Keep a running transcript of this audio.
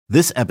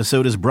This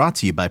episode is brought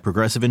to you by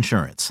Progressive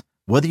Insurance.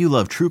 Whether you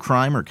love true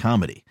crime or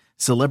comedy,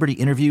 celebrity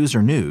interviews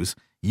or news,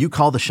 you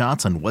call the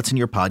shots on what's in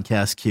your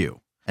podcast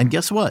queue. And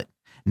guess what?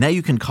 Now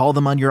you can call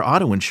them on your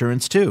auto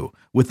insurance too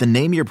with the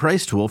Name Your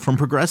Price tool from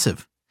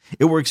Progressive.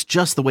 It works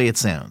just the way it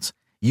sounds.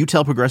 You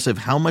tell Progressive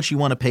how much you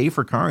want to pay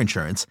for car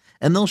insurance,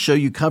 and they'll show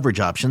you coverage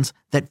options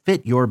that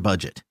fit your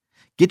budget.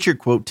 Get your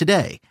quote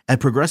today at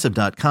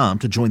Progressive.com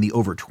to join the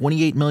over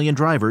 28 million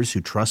drivers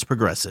who trust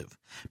Progressive.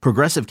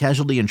 Progressive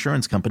Casualty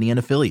Insurance Company and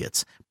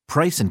Affiliates.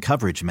 Price and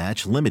coverage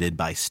match limited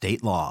by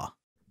state law.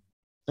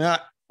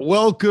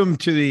 Welcome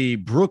to the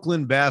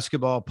Brooklyn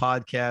Basketball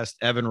Podcast.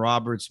 Evan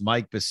Roberts,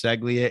 Mike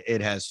Biseglia. It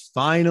has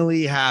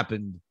finally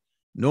happened.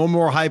 No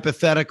more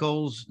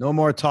hypotheticals. No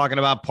more talking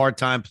about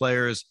part-time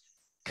players.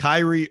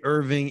 Kyrie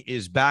Irving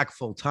is back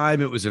full-time.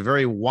 It was a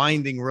very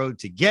winding road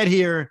to get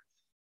here,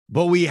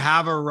 but we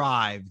have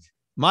arrived.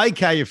 Mike,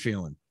 how you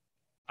feeling?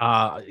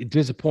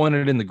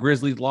 Disappointed in the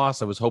Grizzlies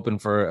loss. I was hoping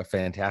for a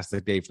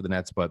fantastic day for the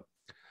Nets, but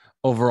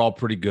overall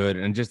pretty good,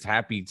 and just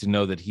happy to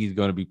know that he's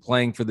going to be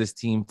playing for this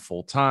team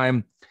full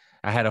time.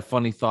 I had a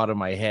funny thought in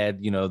my head.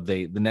 You know,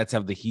 the Nets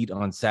have the Heat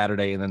on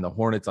Saturday and then the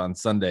Hornets on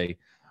Sunday.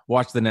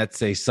 Watch the Nets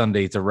say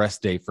Sunday it's a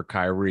rest day for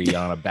Kyrie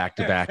on a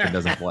back-to-back and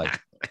doesn't play.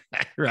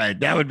 Right.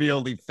 That would be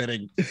only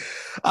fitting.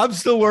 I'm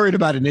still worried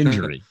about an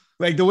injury.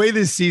 Like the way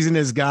this season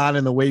has gone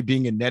and the way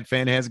being a Net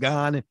fan has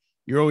gone,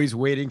 you're always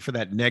waiting for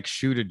that next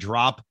shoe to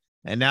drop.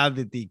 And now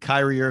that the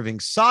Kyrie Irving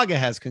saga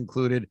has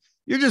concluded,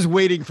 you're just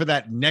waiting for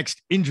that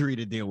next injury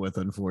to deal with,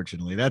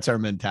 unfortunately. That's our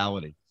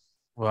mentality.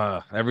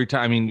 Well, every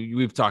time, I mean,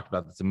 we've talked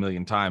about this a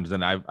million times,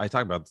 and I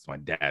talk about this to my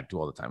dad too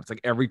all the time. It's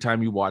like every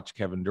time you watch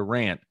Kevin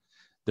Durant,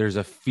 there's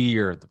a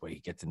fear the way he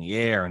gets in the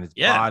air and his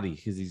body,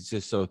 because he's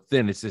just so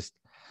thin. It's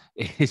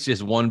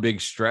just one big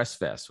stress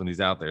fest when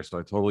he's out there. So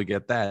I totally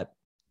get that.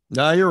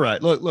 No, you're right.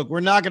 Look,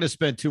 we're not going to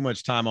spend too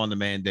much time on the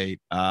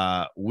mandate.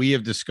 We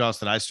have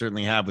discussed, and I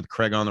certainly have with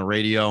Craig on the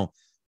radio.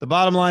 The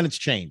bottom line, it's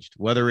changed.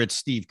 Whether it's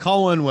Steve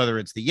Cohen, whether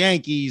it's the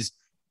Yankees,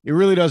 it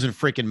really doesn't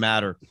freaking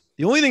matter.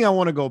 The only thing I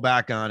want to go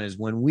back on is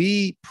when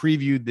we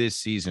previewed this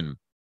season,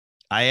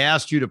 I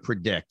asked you to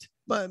predict,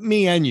 but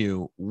me and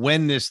you,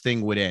 when this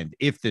thing would end,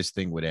 if this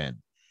thing would end.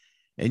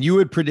 And you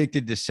had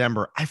predicted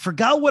December. I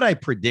forgot what I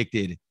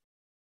predicted.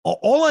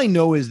 All I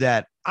know is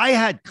that I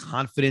had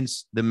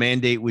confidence the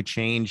mandate would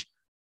change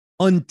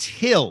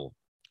until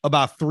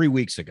about 3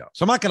 weeks ago.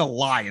 So I'm not going to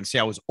lie and say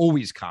I was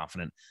always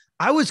confident.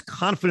 I was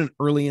confident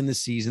early in the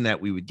season that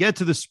we would get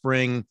to the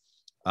spring.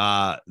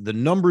 The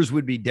numbers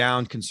would be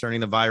down concerning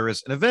the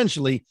virus, and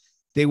eventually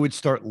they would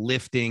start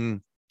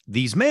lifting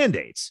these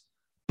mandates.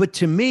 But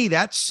to me,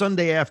 that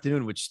Sunday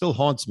afternoon, which still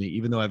haunts me,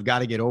 even though I've got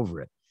to get over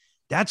it,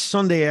 that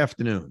Sunday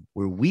afternoon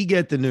where we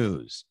get the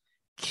news,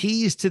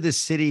 keys to the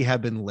city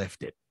have been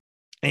lifted.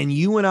 And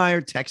you and I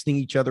are texting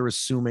each other,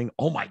 assuming,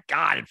 oh my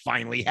God, it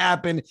finally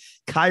happened.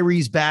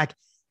 Kyrie's back.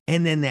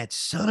 And then that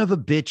son of a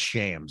bitch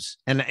Shams,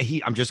 and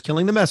I'm just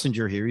killing the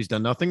messenger here. He's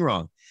done nothing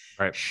wrong.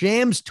 Right.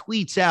 Shams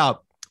tweets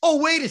out,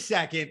 oh, wait a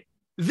second.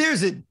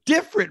 There's a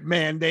different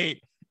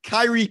mandate.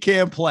 Kyrie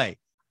can't play.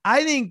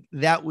 I think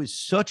that was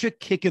such a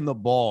kick in the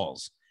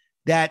balls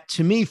that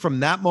to me,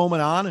 from that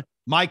moment on,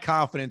 my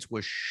confidence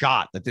was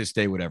shot that this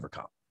day would ever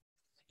come.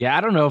 Yeah,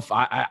 I don't know if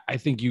I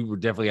think you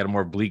definitely had a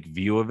more bleak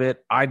view of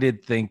it. I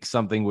did think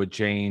something would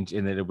change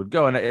and that it would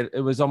go. And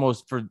it was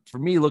almost for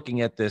me looking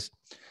at this,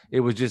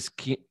 it was just,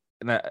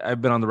 and I've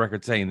been on the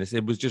record saying this,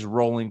 it was just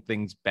rolling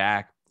things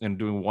back and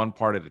doing one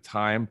part at a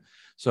time.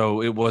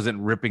 So it wasn't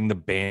ripping the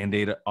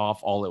Band-Aid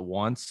off all at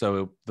once.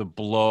 So the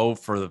blow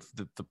for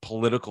the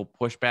political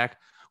pushback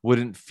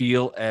wouldn't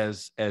feel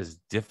as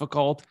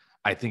difficult.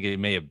 I think it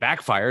may have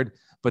backfired.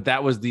 But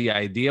that was the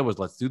idea, was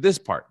let's do this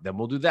part, then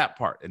we'll do that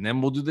part, and then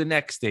we'll do the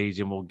next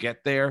stage, and we'll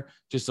get there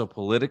just so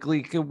politically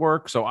it could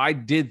work. So I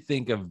did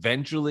think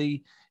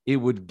eventually it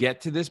would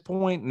get to this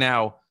point.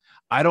 Now,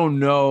 I don't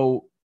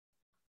know.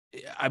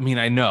 I mean,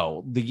 I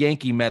know the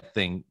Yankee Met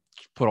thing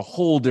put a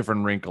whole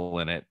different wrinkle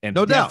in it and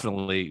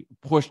definitely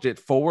pushed it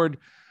forward.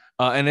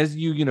 And as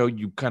you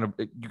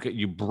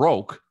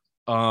broke,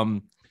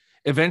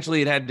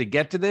 eventually it had to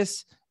get to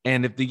this.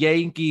 And if the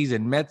Yankees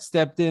and Mets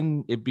stepped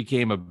in, it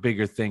became a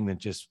bigger thing than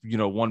just,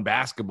 one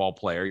basketball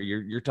player.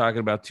 You're talking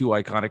about two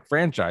iconic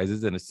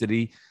franchises in a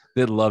city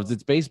that loves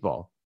its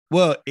baseball.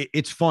 Well,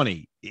 it's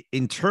funny.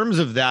 In terms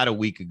of that a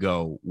week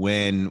ago,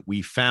 when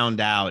we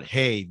found out,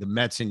 hey, the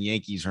Mets and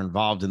Yankees are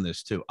involved in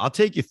this too. I'll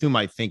take you through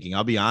my thinking.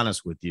 I'll be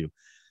honest with you.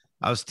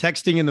 I was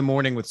texting in the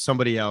morning with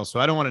somebody else, so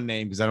I don't want to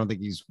name because I don't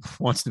think he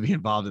wants to be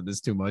involved in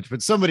this too much,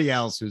 but somebody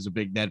else who's a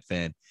big Net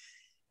fan.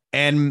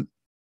 And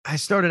I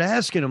started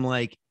asking him,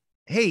 like,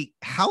 hey,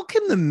 how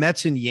can the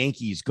Mets and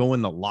Yankees go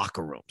in the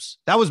locker rooms?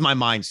 That was my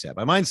mindset.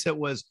 My mindset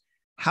was,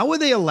 how are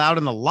they allowed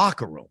in the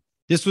locker room?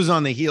 This was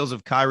on the heels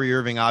of Kyrie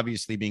Irving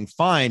obviously being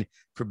fined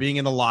for being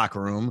in the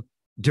locker room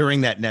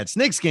during that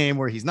Nets-Knicks game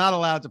where he's not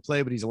allowed to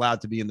play, but he's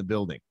allowed to be in the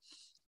building.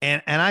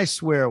 And I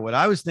swear what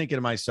I was thinking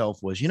to myself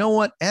was, you know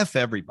what? F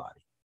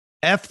everybody.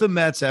 F the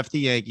Mets, F the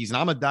Yankees. And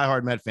I'm a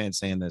diehard Met fan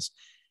saying this.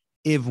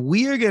 if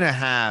we are going to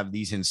have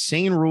these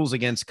insane rules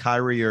against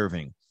Kyrie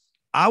Irving,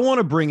 I want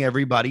to bring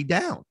everybody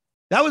down.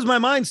 That was my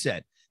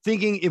mindset,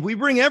 thinking if we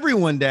bring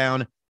everyone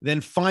down,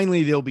 then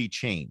finally there'll be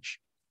change.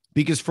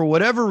 Because for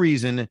whatever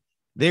reason,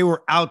 they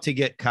were out to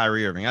get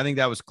Kyrie Irving. I think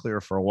that was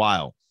clear for a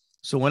while.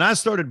 So when I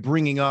started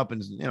bringing up,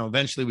 and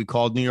eventually we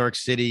called New York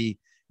City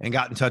and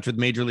got in touch with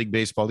Major League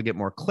Baseball to get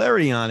more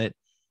clarity on it,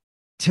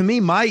 to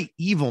me, my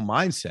evil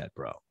mindset,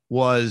 bro,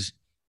 was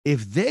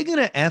if they're going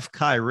to F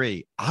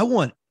Kyrie, I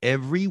want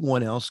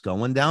everyone else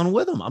going down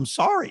with him. I'm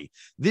sorry.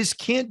 This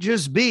can't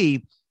just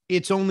be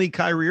it's only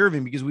Kyrie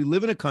Irving, because we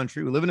live in a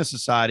country, we live in a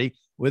society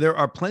where there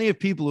are plenty of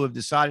people who have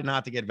decided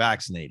not to get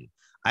vaccinated.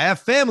 I have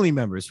family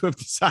members who have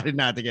decided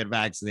not to get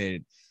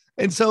vaccinated.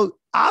 And so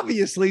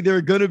obviously there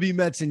are going to be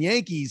Mets and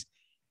Yankees,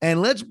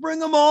 and let's bring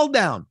them all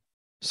down.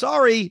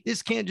 Sorry,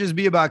 this can't just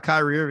be about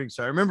Kyrie Irving.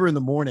 So I remember in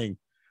the morning,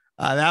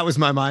 that was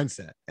my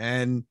mindset.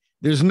 And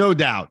there's no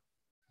doubt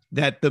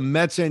that the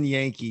Mets and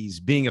Yankees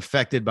being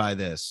affected by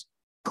this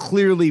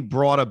clearly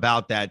brought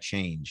about that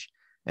change.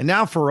 And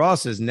now for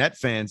us as Net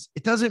fans,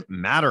 it doesn't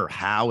matter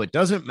how, it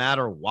doesn't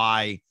matter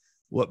why.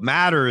 What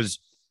matters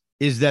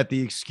is that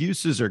the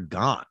excuses are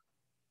gone.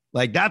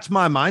 Like, that's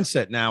my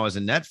mindset now as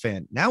a Net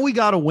fan. Now we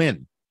got to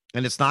win.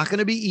 And it's not going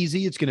to be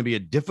easy. It's going to be a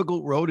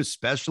difficult road,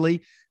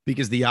 especially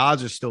because the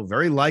odds are still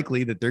very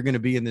likely that they're going to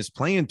be in this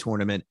play-in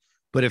tournament.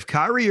 But if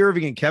Kyrie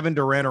Irving and Kevin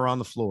Durant are on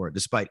the floor,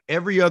 despite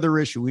every other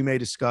issue we may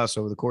discuss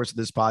over the course of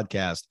this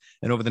podcast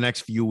and over the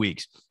next few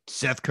weeks,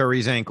 Seth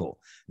Curry's ankle,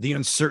 the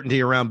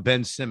uncertainty around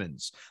Ben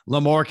Simmons,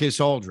 LaMarcus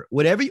Aldridge,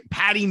 whatever,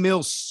 Patty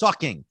Mills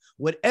sucking,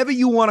 whatever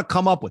you want to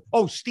come up with.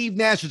 Oh, Steve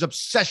Nash's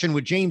obsession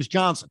with James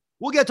Johnson.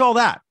 We'll get to all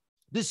that.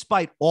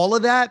 Despite all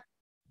of that,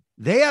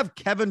 they have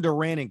Kevin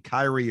Durant and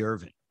Kyrie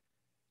Irving.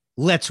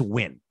 Let's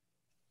win.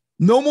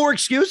 No more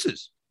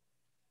excuses.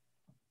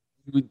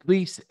 At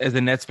least as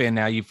a Nets fan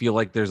now, you feel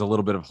like there's a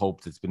little bit of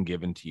hope that's been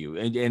given to you.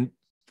 And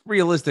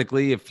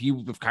realistically, if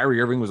Kyrie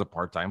Irving was a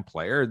part-time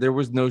player, there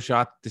was no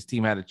shot this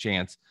team had a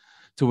chance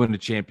to win a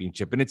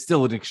championship. And it's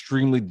still an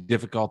extremely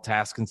difficult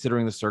task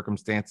considering the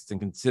circumstances and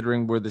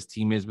considering where this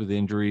team is with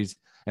injuries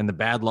and the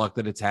bad luck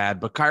that it's had.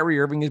 But Kyrie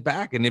Irving is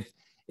back. And if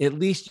at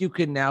least you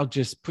can now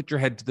just put your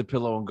head to the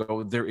pillow and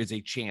go, there is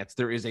a chance.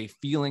 There is a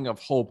feeling of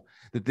hope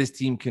that this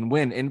team can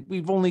win. And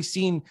we've only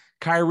seen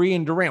Kyrie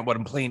and Durant,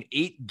 I'm playing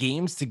 8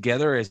 games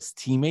together as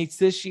teammates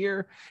this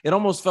year. It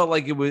almost felt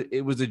like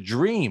it was a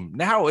dream.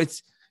 Now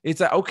it's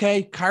like,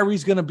 okay,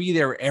 Kyrie's going to be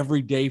there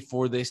every day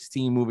for this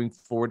team moving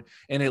forward.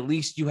 And at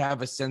least you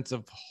have a sense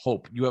of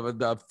hope. You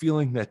have a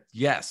feeling that,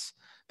 yes,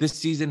 this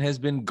season has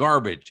been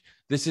garbage.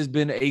 This has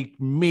been a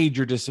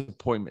major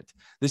disappointment.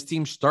 This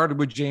team started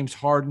with James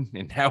Harden,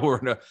 and now we're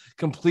in a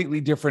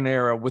completely different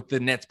era with the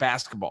Nets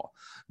basketball.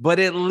 But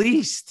at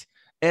least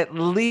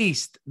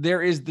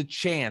there is the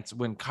chance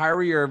when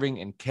Kyrie Irving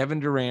and Kevin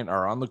Durant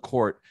are on the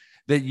court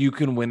that you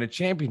can win a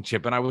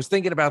championship. And I was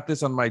thinking about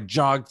this on my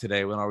jog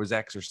today when I was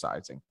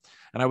exercising.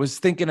 And I was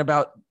thinking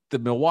about the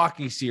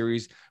Milwaukee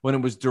series when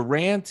it was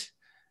Durant,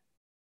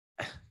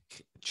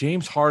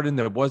 James Harden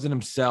that wasn't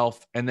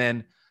himself, and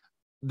then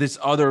this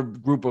other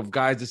group of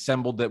guys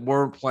assembled that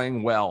weren't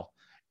playing well.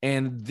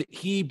 And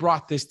he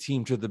brought this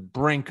team to the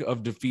brink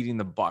of defeating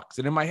the Bucks.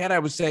 And in my head, I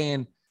was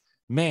saying,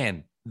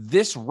 man,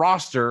 this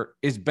roster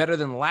is better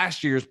than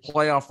last year's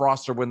playoff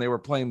roster when they were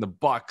playing the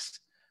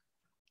Bucks.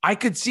 I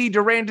could see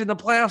Durant in the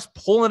playoffs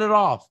pulling it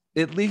off.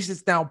 At least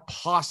it's now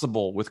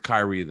possible with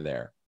Kyrie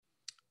there.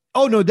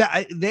 Oh, no,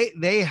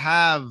 they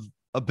have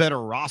a better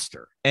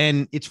roster.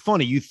 And it's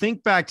funny. You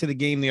think back to the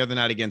game the other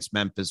night against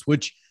Memphis,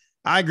 which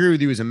I agree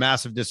with you, is a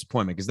massive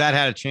disappointment because that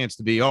had a chance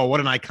to be, oh, what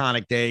an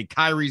iconic day.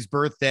 Kyrie's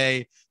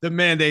birthday. The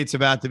mandate's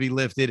about to be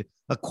lifted.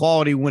 A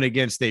quality win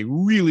against a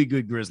really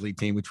good Grizzly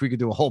team, which we could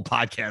do a whole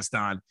podcast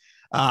on.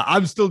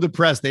 I'm still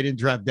depressed they didn't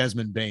draft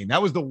Desmond Bane.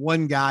 That was the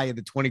one guy in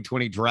the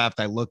 2020 draft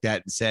I looked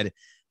at and said,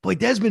 boy,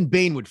 Desmond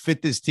Bane would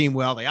fit this team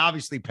well. They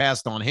obviously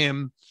passed on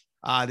him.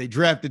 They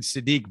drafted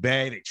Sadiq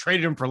Bey. They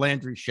traded him for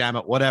Landry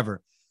Shamet,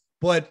 whatever.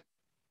 But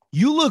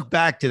you look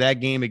back to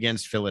that game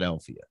against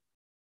Philadelphia.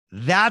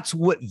 That's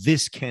what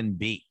this can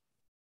be.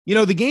 You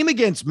know, the game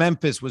against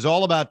Memphis was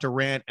all about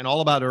Durant and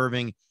all about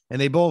Irving, and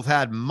they both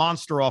had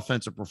monster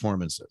offensive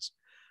performances.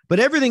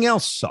 But everything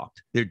else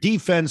sucked. Their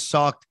defense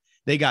sucked.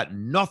 They got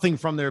nothing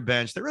from their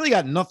bench. They really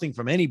got nothing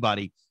from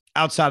anybody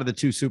outside of the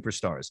 2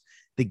 superstars.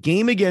 The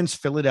game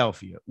against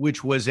Philadelphia,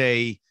 which was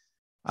we're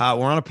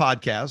on a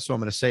podcast, so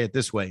I'm going to say it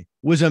this way,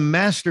 was a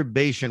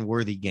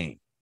masturbation-worthy game.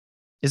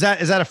 Is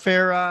that a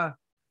fair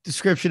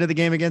description of the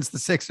game against the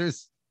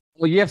Sixers?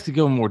 Well, you have to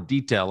go in more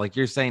detail. Like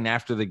you're saying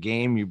after the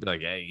game, you'd be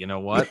like, hey, you know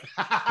what?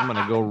 I'm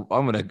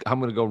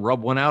gonna go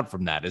rub one out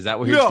from that. Is that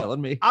what you're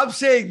telling me? I'm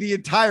saying the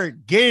entire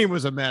game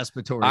was a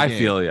masturbatory game. I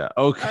feel you.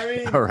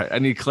 Okay. All right. I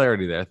need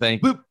clarity there.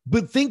 Thank you.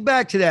 But think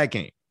back to that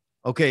game.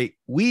 Okay,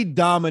 we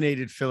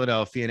dominated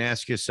Philadelphia, and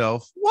ask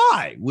yourself,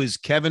 why? Was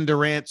Kevin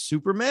Durant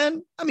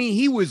Superman? I mean,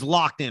 he was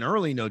locked in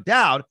early, no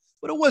doubt,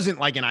 but it wasn't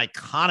like an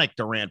iconic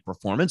Durant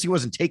performance. He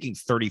wasn't taking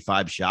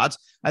 35 shots.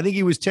 I think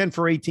he was 10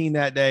 for 18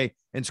 that day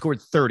and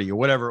scored 30 or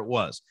whatever it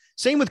was.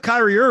 Same with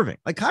Kyrie Irving.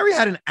 Like Kyrie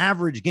had an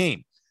average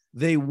game.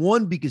 They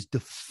won because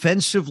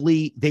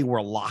defensively they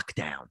were locked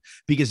down,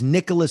 because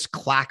Nicholas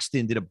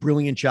Claxton did a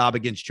brilliant job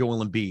against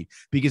Joel Embiid,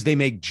 because they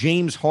make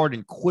James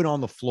Harden quit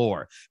on the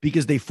floor,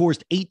 because they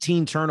forced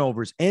 18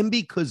 turnovers, and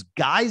because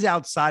guys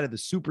outside of the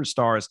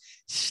superstars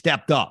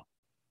stepped up.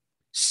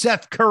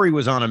 Seth Curry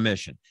was on a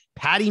mission.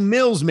 Patty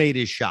Mills made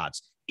his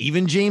shots.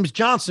 Even James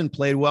Johnson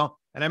played well.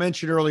 And I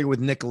mentioned earlier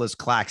with Nicholas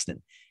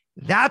Claxton.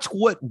 That's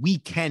what we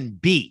can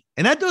be.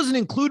 And that doesn't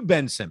include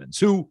Ben Simmons,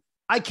 who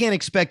I can't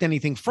expect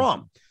anything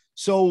from.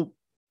 So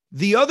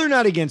the other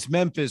night against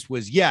Memphis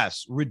was,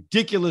 yes,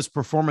 ridiculous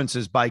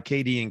performances by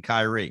KD and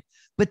Kyrie.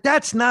 But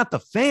that's not the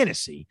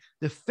fantasy.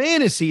 The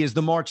fantasy is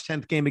the March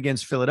 10th game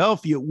against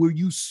Philadelphia, where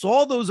you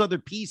saw those other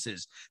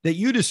pieces that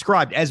you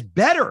described as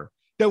better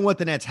than what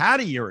the Nets had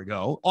a year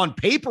ago. On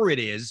paper, it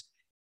is.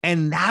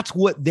 And that's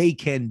what they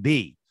can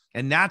be.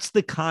 And that's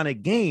the kind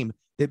of game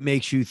that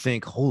makes you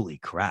think, holy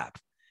crap,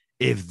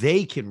 if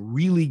they can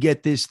really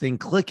get this thing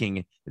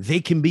clicking, they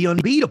can be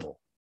unbeatable.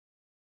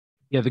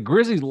 Yeah, the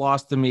Grizzlies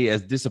lost to me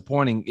as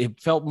disappointing.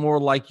 It felt more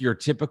like your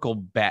typical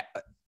bad.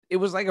 It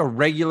was like a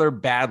regular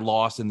bad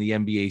loss in the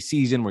NBA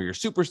season where your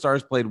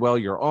superstars played well.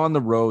 You're on the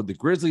road. The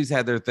Grizzlies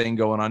had their thing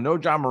going on. No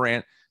John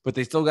Morant, but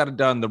they still got it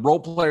done. The role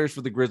players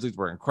for the Grizzlies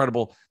were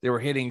incredible. They were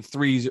hitting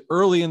threes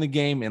early in the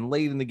game and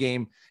late in the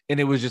game,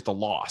 and it was just a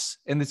loss.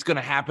 And it's going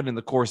to happen in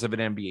the course of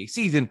an NBA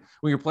season.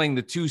 When you're playing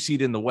the 2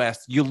 seed in the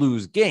West, you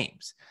lose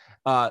games.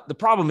 The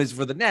problem is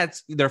for the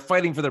Nets, they're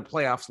fighting for their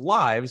playoffs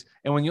lives.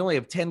 And when you only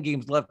have 10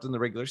 games left in the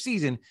regular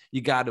season,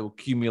 you got to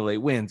accumulate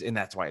wins. And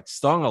that's why it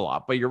stung a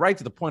lot. But you're right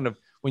to the point of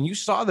when you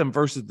saw them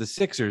versus the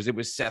Sixers, it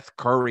was Seth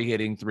Curry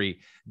hitting three,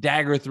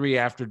 dagger three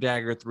after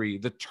dagger three,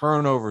 the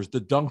turnovers,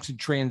 the dunks in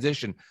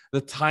transition,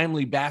 the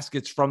timely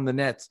baskets from the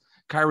Nets.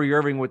 Kyrie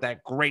Irving with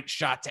that great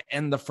shot to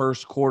end the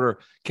first quarter.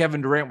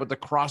 Kevin Durant with the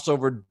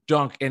crossover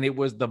dunk, and it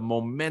was the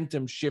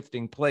momentum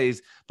shifting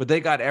plays, but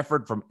they got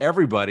effort from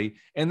everybody.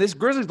 And this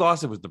Grizzlies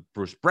loss, it was the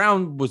Bruce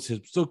Brown was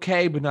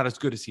okay, but not as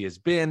good as he has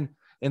been.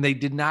 And they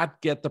did not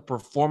get the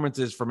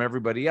performances from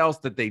everybody else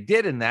that they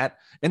did in that.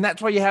 And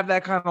that's why you have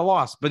that kind of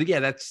loss. But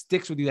yeah, that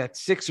sticks with you, that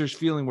Sixers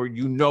feeling where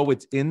you know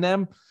it's in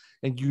them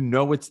and you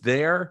know it's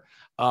there.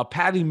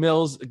 Patty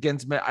Mills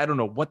against me, I don't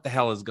know what the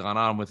hell has gone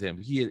on with him.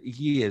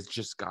 He has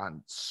just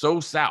gone so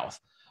south.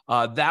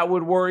 That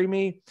would worry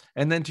me.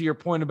 And then to your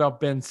point about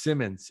Ben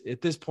Simmons, at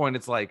this point,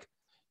 it's like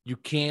you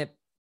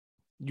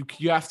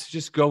have to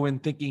just go in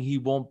thinking he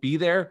won't be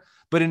there.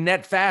 But in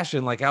net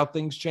fashion, like how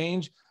things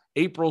change,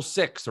 April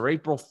 6th or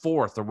April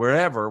 4th or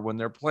wherever, when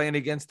they're playing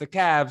against the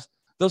Cavs,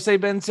 they'll say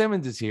Ben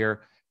Simmons is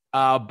here.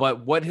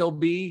 But what he'll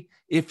be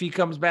if he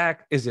comes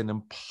back is an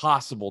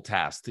impossible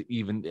task to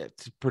even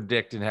to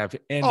predict and have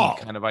any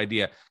kind of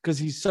idea, because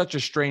he's such a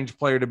strange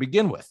player to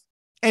begin with.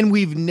 And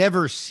we've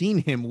never seen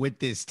him with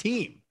this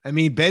team. I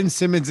mean, Ben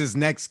Simmons'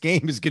 next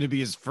game is going to be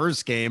his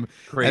first game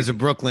as a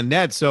Brooklyn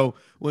Net. So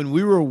when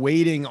we were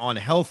waiting on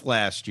health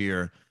last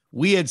year,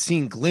 we had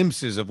seen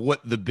glimpses of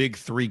what the big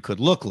three could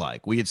look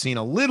like. We had seen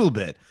a little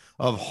bit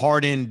of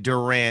Harden,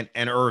 Durant,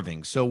 and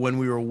Irving. So when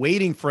we were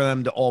waiting for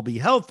them to all be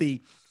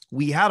healthy,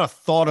 we had a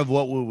thought of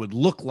what it would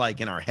look like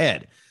in our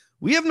head.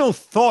 We have no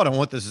thought on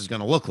what this is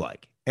going to look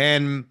like.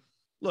 And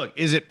look,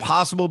 is it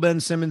possible Ben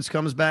Simmons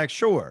comes back?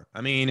 Sure.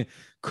 I mean,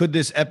 could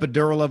this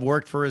epidural have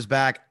worked for his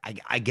back?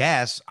 I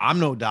guess.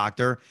 I'm no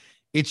doctor.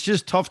 It's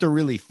just tough to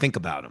really think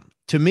about him.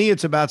 To me,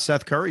 it's about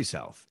Seth Curry's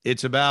health.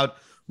 It's about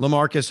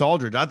LaMarcus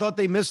Aldridge. I thought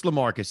they missed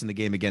LaMarcus in the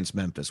game against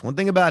Memphis. One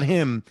thing about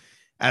him,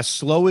 as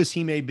slow as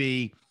he may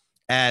be,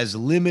 as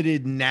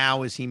limited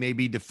now as he may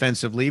be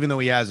defensively, even though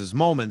he has his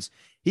moments,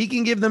 he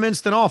can give them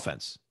instant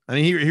offense. I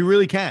mean, he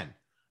really can.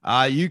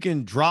 You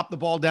can drop the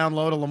ball down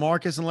low to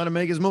LaMarcus and let him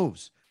make his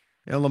moves.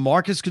 You know,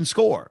 LaMarcus can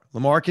score.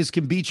 LaMarcus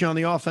can beat you on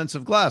the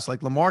offensive glass.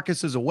 Like,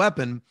 LaMarcus is a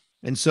weapon.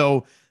 And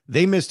so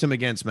they missed him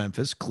against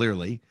Memphis,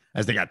 clearly,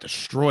 as they got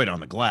destroyed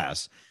on the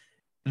glass.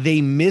 They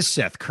miss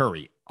Seth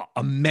Curry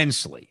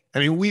immensely. I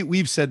mean,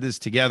 we've said this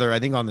together, I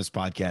think, on this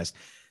podcast.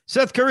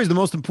 Seth Curry is the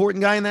most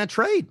important guy in that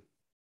trade,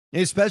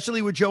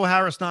 especially with Joe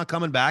Harris not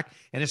coming back,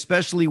 and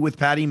especially with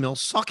Patty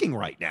Mills sucking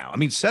right now. I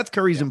mean, Seth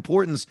Curry's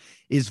importance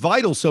is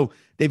vital, so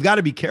they've got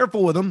to be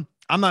careful with him.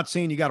 I'm not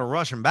saying you got to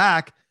rush him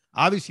back.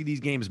 Obviously, these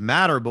games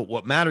matter, but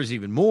what matters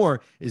even more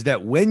is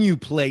that when you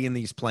play in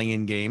these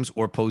play-in games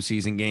or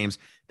postseason games,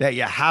 that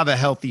you have a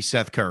healthy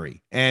Seth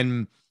Curry.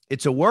 And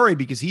it's a worry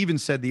because he even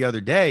said the other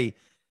day,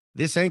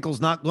 this ankle's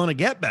not going to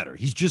get better.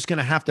 He's just going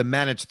to have to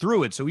manage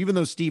through it. So even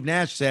though Steve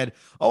Nash said,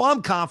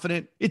 I'm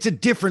confident, it's a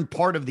different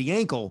part of the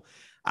ankle,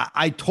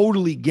 I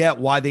totally get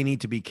why they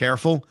need to be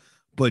careful.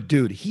 But,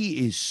 dude,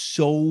 he is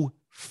so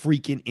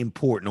freaking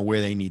important to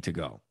where they need to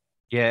go.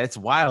 Yeah, it's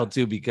wild,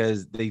 too,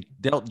 because they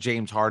dealt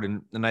James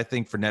Harden. And I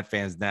think for Net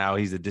fans now,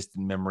 he's a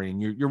distant memory. And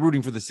you're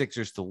rooting for the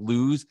Sixers to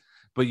lose,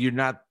 but you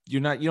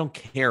don't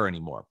care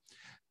anymore.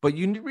 But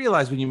you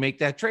realize when you make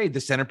that trade, the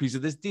centerpiece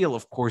of this deal,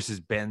 of course, is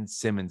Ben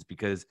Simmons,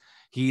 because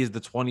he is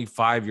the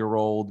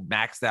 25-year-old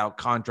maxed out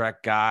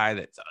contract guy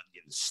that's a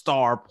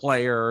star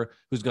player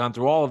who's gone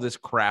through all of this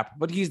crap,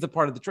 but he's the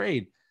part of the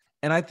trade.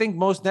 And I think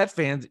most Net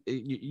fans,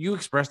 you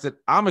expressed it,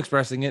 I'm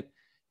expressing it.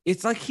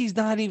 It's like he's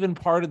not even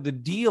part of the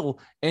deal.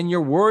 And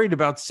you're worried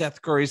about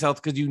Seth Curry's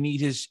health because you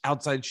need his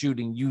outside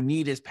shooting. You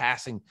need his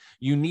passing.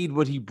 You need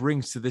what he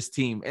brings to this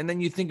team. And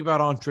then you think about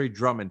Andre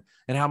Drummond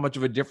and how much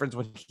of a difference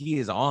when he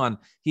is on.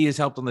 He has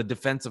helped on the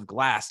defensive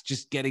glass,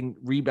 just getting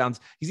rebounds.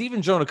 He's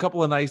even shown a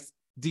couple of nice,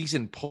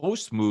 decent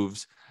post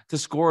moves to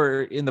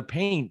score in the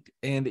paint.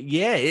 And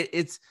yeah,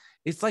 it's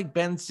like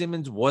Ben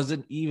Simmons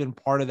wasn't even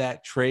part of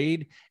that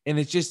trade. And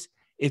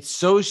it's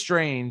so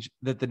strange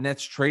that the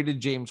Nets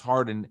traded James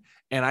Harden.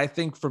 And I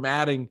think from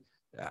adding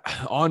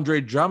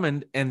Andre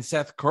Drummond and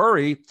Seth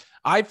Curry,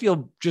 I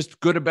feel just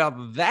good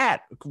about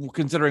that,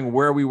 considering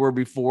where we were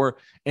before.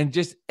 And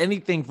just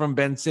anything from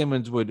Ben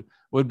Simmons would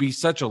be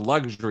such a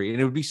luxury.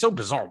 And it would be so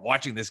bizarre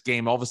watching this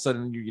game. All of a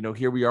sudden,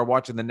 here we are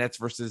watching the Nets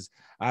versus,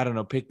 I don't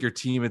know, pick your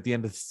team at the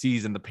end of the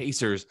season, the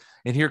Pacers.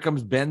 And here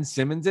comes Ben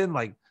Simmons in.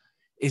 Like,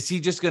 is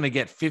he just going to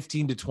get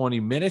 15 to 20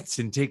 minutes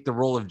and take the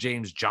role of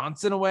James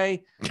Johnson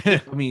away?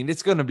 I mean,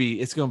 it's going to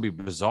be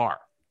bizarre.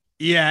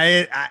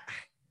 Yeah,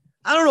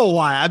 I don't know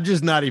why. I'm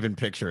just not even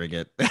picturing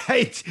it.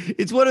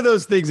 It's one of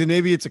those things, and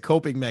maybe it's a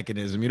coping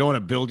mechanism. You don't want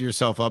to build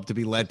yourself up to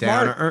be let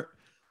down,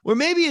 or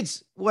maybe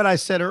it's what I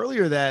said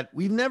earlier, that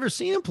we've never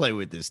seen him play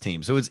with this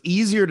team. So it's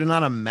easier to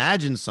not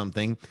imagine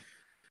something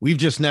we've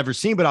just never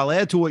seen. But I'll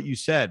add to what you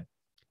said.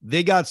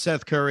 They got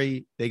Seth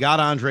Curry. They got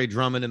Andre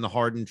Drummond in the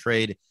Harden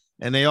trade,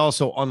 and they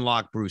also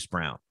unlocked Bruce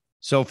Brown.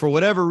 So for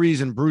whatever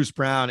reason, Bruce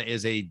Brown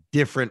is a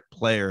different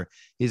player.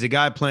 He's a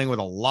guy playing with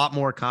a lot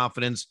more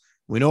confidence.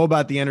 We know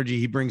about the energy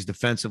he brings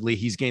defensively.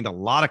 He's gained a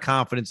lot of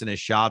confidence in his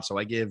shot. So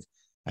I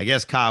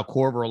guess Kyle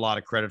Korver a lot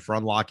of credit for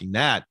unlocking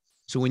that.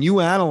 So when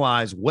you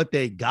analyze what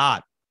they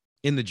got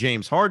in the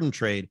James Harden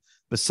trade,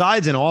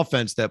 besides an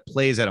offense that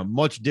plays at a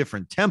much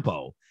different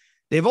tempo,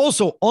 they've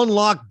also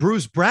unlocked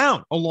Bruce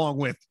Brown along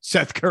with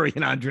Seth Curry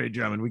and Andre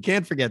Drummond. We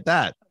can't forget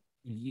that.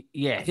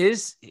 Yeah,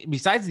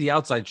 besides the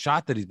outside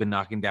shot that he's been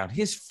knocking down,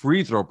 his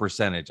free throw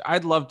percentage,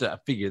 I'd love to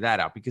figure that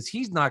out, because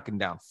he's knocking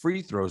down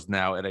free throws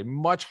now at a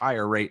much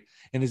higher rate,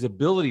 and his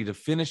ability to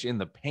finish in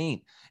the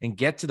paint and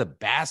get to the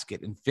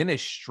basket and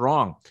finish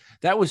strong.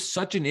 That was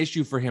such an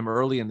issue for him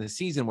early in the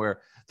season,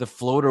 where the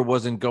floater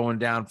wasn't going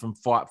down from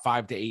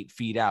 5 to 8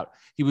 feet out.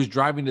 He was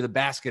driving to the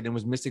basket and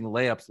was missing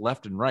layups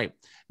left and right.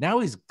 Now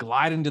he's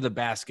gliding to the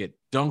basket,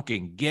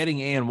 dunking,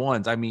 getting and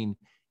ones. I mean,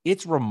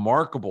 it's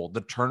remarkable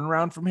the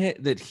turnaround from him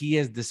that he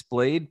has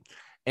displayed.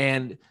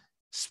 And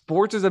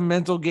sports is a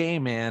mental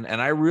game, man.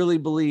 And I really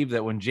believe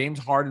that when James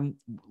Harden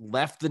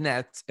left the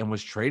Nets and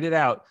was traded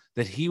out,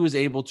 that he was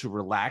able to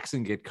relax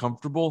and get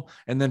comfortable.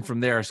 And then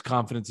from there, his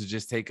confidence has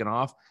just taken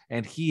off.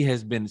 And he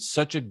has been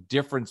such a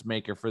difference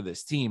maker for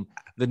this team.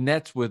 The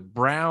Nets with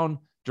Brown,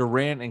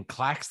 Durant, and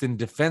Claxton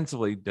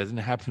defensively, doesn't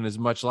happen as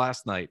much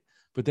last night,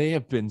 but they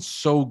have been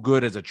so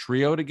good as a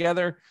trio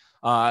together.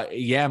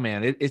 Yeah,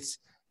 man,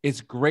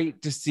 it's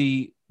great to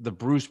see the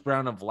Bruce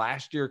Brown of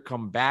last year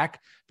come back,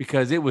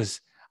 because it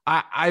was,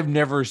 I've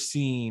never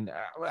seen,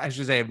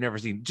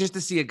 just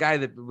to see a guy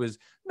that was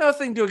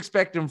nothing to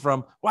expect him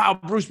from. Wow,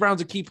 Bruce Brown's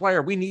a key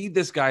player. We need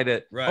this guy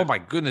to, right. Oh my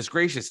goodness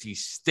gracious, he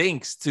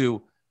stinks,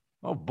 to,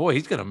 oh boy,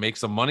 he's going to make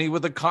some money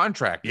with a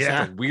contract.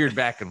 Yeah. Such a weird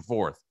back and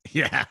forth.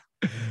 Yeah.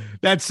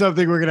 That's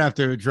something we're going to have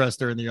to address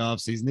during the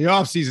offseason. The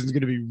offseason is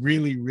going to be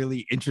really,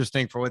 really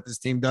interesting for what this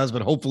team does,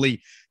 but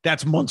hopefully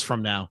that's months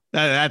from now.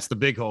 That's the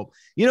big hope.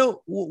 You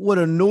know, what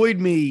annoyed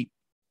me,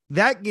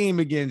 that game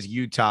against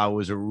Utah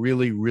was a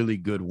really, really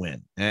good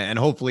win. And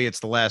hopefully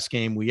it's the last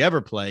game we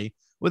ever play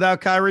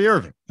without Kyrie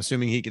Irving,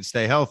 assuming he can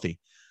stay healthy.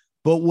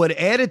 But what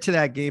added to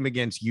that game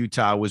against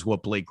Utah was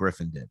what Blake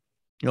Griffin did.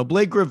 You know,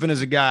 Blake Griffin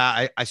is a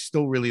guy I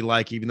still really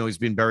like, even though he's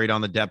been buried on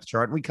the depth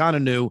chart. And we kind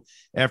of knew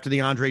after the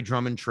Andre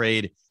Drummond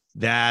trade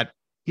that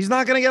he's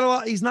not going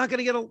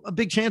to get a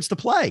big chance to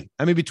play.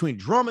 I mean, between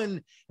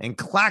Drummond and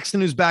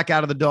Claxton, who's back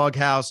out of the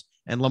doghouse,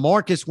 and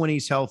LaMarcus when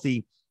he's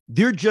healthy,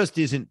 there just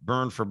isn't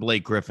burn for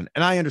Blake Griffin.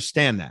 And I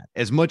understand that,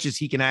 as much as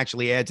he can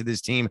actually add to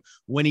this team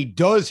when he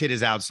does hit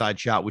his outside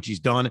shot, which he's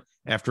done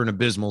after an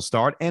abysmal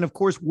start. And of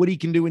course, what he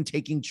can do in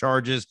taking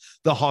charges,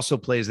 the hustle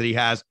plays that he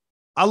has.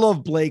 I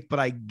love Blake, but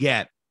I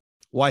get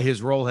why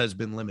his role has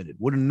been limited.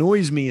 What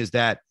annoys me is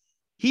that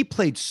he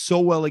played so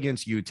well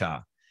against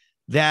Utah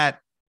that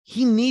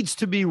he needs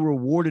to be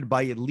rewarded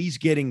by at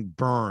least getting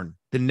burned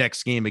the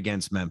next game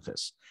against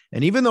Memphis.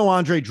 And even though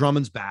Andre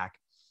Drummond's back,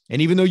 and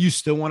even though you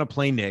still want to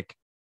play Nick,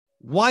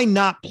 why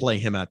not play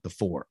him at the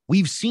 4?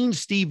 We've seen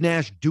Steve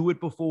Nash do it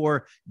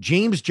before.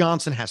 James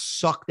Johnson has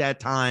sucked at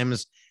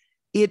times.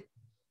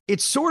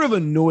 It sort of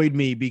annoyed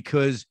me,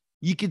 because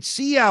you could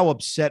see how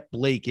upset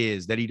Blake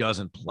is that he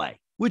doesn't play,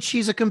 which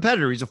he's a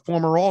competitor. He's a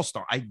former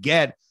All-Star. I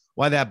get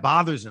why that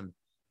bothers him.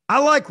 I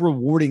like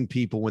rewarding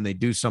people when they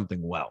do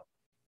something well.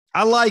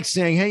 I like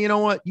saying, hey, you know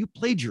what? You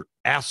played your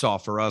ass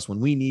off for us when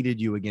we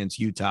needed you against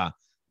Utah.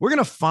 We're going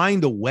to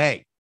find a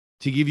way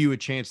to give you a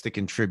chance to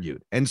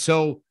contribute. And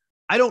so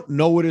I don't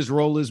know what his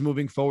role is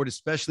moving forward,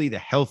 especially the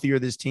healthier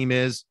this team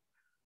is.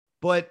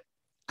 But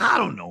I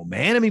don't know,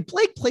 man. I mean,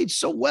 Blake played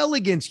so well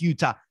against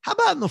Utah. How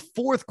about in the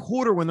fourth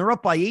quarter when they're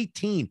up by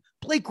 18?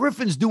 Blake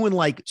Griffin's doing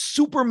like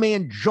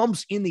Superman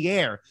jumps in the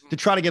air to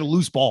try to get a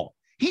loose ball.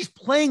 He's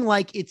playing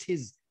like it's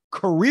his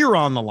career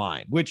on the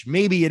line, which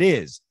maybe it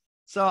is.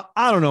 So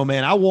I don't know,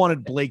 man. I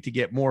wanted Blake to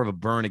get more of a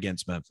burn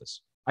against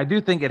Memphis. I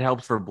do think it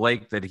helps for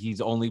Blake that he's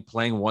only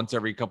playing once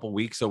every couple of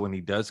weeks. So when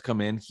he does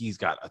come in, he's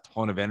got a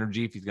ton of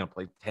energy if he's going to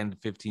play 10 to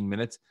 15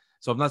 minutes.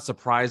 So I'm not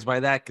surprised by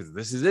that because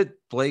this is it.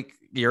 Blake,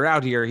 you're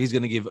out here. He's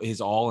going to give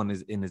his all in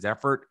his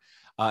effort.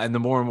 And the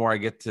more and more I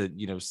get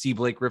to, see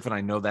Blake Griffin,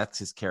 I know that's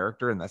his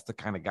character and that's the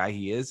kind of guy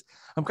he is.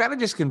 I'm kind of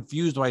just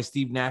confused why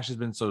Steve Nash has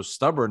been so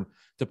stubborn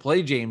to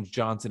play James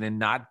Johnson and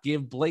not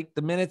give Blake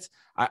the minutes.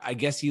 I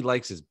guess he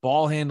likes his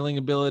ball handling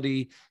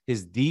ability,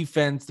 his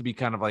defense to be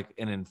kind of like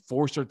an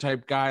enforcer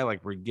type guy,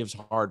 like where he gives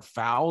hard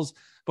fouls.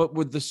 But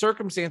with the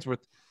circumstance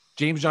with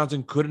James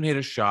Johnson couldn't hit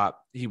a shot.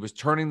 He was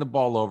turning the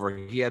ball over.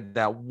 He had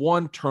that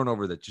one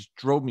turnover that just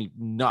drove me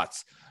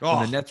nuts. Oh.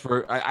 And the Nets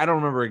were, I don't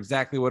remember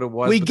exactly what it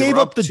was. Well, he gave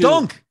up the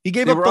dunk. He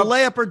gave up the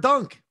layup or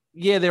dunk.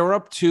 Yeah, they were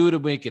up 2 to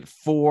make it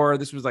 4.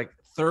 This was like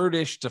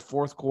third-ish to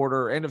fourth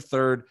quarter, end of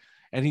third.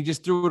 And he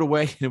just threw it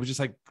away. And it was just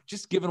like,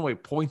 just giving away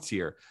points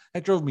here.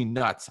 That drove me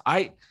nuts.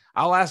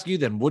 I'll ask you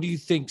then, what do you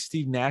think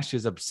Steve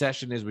Nash's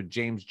obsession is with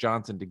James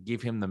Johnson to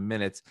give him the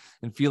minutes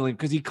and feeling,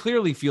 because he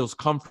clearly feels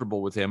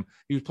comfortable with him.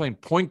 He was playing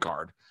point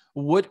guard.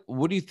 What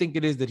do you think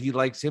it is that he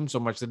likes him so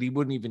much that he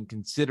wouldn't even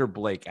consider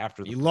Blake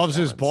after he loves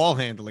his ball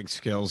handling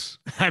skills?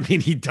 I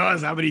mean, he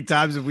does. How many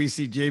times have we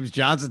seen James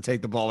Johnson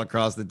take the ball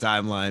across the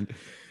timeline?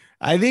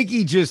 I think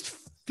he just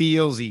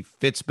feels he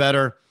fits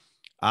better.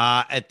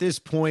 At this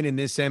point in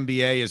this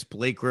NBA, is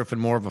Blake Griffin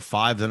more of a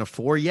 5 than a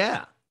 4?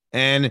 Yeah.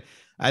 And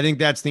I think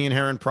that's the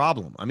inherent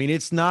problem. I mean,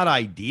 it's not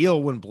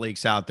ideal when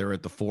Blake's out there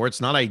at the 4.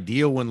 It's not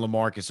ideal when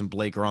LaMarcus and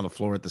Blake are on the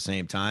floor at the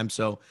same time.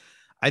 So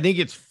I think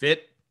it's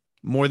fit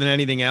more than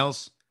anything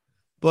else.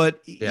 But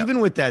even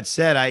with that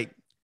said,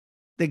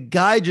 the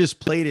guy just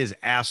played his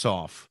ass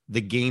off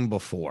the game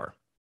before.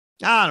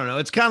 I don't know.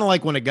 It's kind of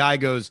like when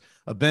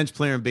a bench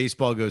player in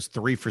baseball goes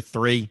 3 for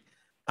 3.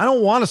 I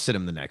don't want to sit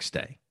him the next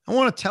day. I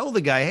want to tell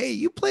the guy, hey,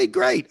 you played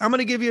great. I'm going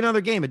to give you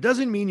another game. It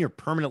doesn't mean you're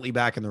permanently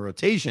back in the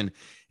rotation.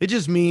 It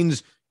just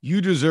means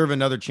you deserve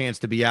another chance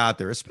to be out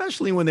there,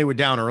 especially when they were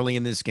down early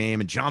in this game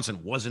and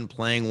Johnson wasn't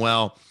playing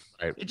well.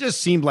 Right. It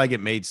just seemed like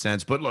it made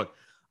sense. But look,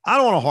 I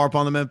don't want to harp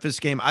on the Memphis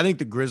game. I think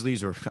the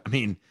Grizzlies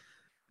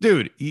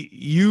dude,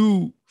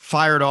 you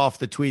fired off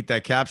the tweet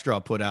that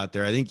Capstraw put out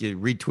there. I think you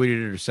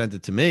retweeted it or sent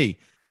it to me,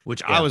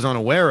 which I was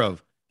unaware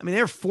of. I mean,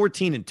 they're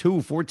 14-2,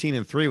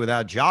 14-3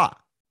 without Ja.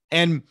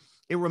 And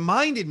it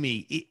reminded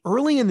me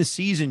early in the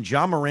season,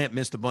 Ja Morant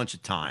missed a bunch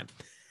of time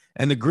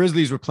and the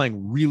Grizzlies were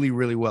playing really,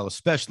 really well,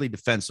 especially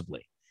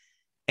defensively.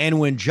 And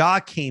when Ja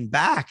came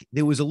back,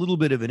 there was a little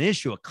bit of an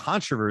issue, a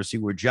controversy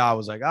where Ja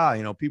was like,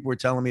 people were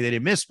telling me they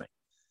didn't miss me,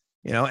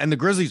 and the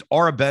Grizzlies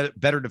are a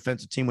better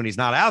defensive team when he's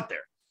not out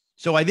there.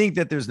 So I think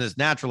that there's this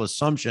natural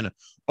assumption,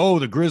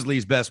 the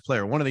Grizzlies' best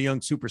player, one of the young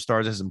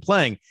superstars isn't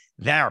playing.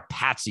 They're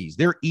patsies.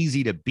 They're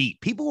easy to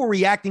beat. People were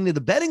reacting to the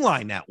betting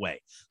line that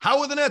way. How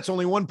are the Nets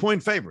only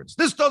 1-point favorites?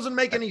 This doesn't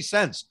make any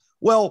sense.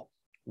 Well,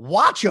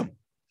 watch them.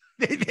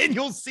 Then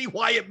you'll see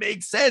why it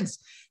makes sense.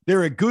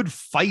 They're a good,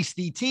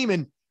 feisty team.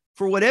 And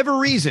for whatever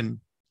reason,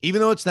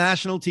 even though it's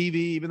national TV,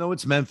 even though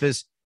it's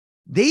Memphis,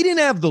 they didn't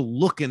have the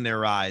look in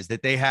their eyes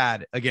that they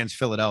had against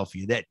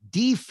Philadelphia, that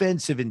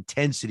defensive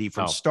intensity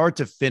from start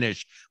to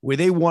finish where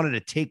they wanted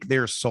to take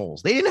their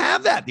souls. They didn't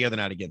have that the other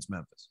night against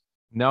Memphis.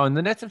 No, and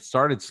the Nets have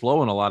started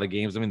slow in a lot of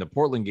games. I mean, the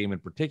Portland game in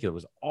particular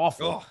was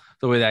awful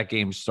the way that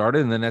game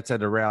started, and the Nets had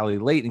to rally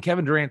late. And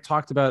Kevin Durant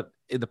talked about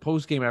in the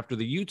postgame after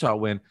the Utah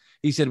win,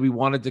 he said, we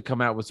wanted to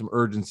come out with some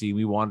urgency.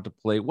 We wanted to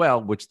play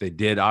well, which they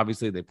did.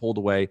 Obviously, they pulled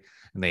away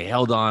and they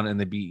held on and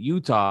they beat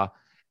Utah.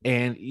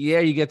 And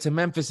you get to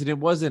Memphis and it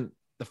wasn't,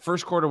 the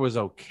first quarter was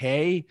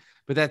okay,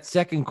 but that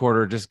second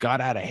quarter just got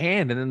out of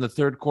hand. And then the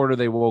third quarter,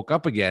 they woke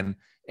up again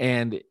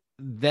and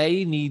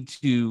they need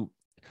to,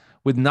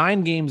 with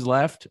 9 games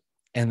left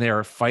and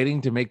they're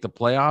fighting to make the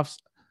playoffs,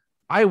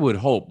 I would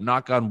hope,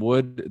 knock on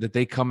wood, that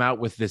they come out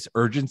with this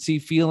urgency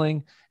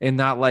feeling and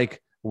not like,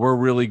 we're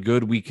really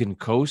good, we can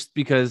coast,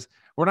 because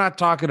we're not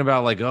talking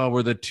about like,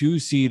 we're the 2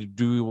 seed.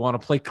 Do we want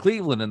to play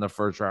Cleveland in the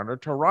first round or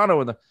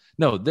Toronto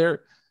no,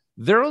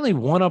 they're only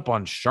 1 up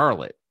on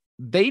Charlotte.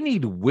 They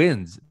need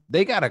wins.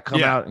 They got to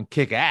come out and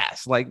kick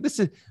ass. Like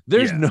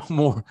there's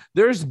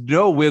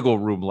no wiggle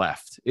room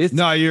left.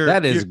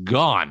 That is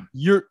gone.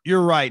 You're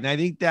right. And I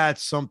think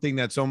that's something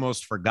that's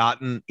almost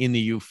forgotten in the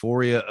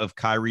euphoria of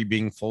Kyrie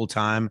being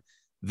full-time.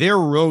 Their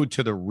road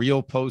to the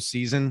real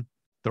postseason,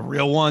 the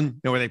real one,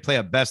 where they play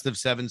a best of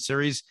 7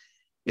 series,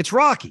 it's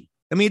rocky.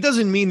 I mean, it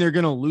doesn't mean they're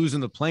going to lose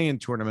in the play-in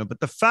tournament, but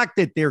the fact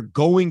that they're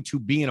going to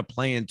be in a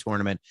play-in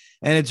tournament,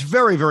 and it's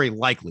very, very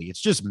likely, it's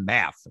just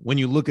math. When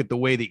you look at the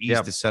way the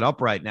East is set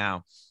up right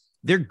now,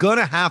 they're going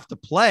to have to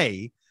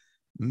play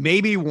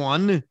maybe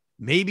 1,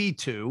 maybe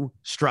 2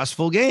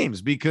 stressful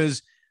games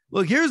because,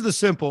 look, here's the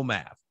simple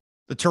math.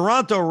 The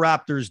Toronto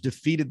Raptors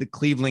defeated the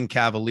Cleveland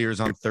Cavaliers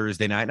on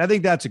Thursday night, and I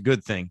think that's a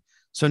good thing.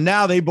 So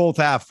now they both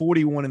have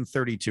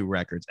 41-32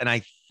 records, and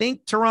I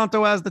think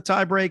Toronto has the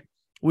tiebreak,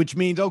 which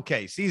means,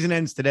 okay, season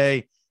ends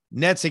today.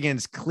 Nets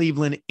against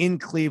Cleveland in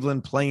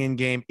Cleveland play-in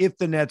game. If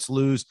the Nets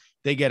lose,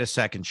 they get a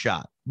second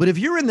shot. But if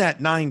you're in that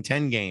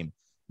 9-10 game,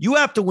 you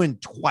have to win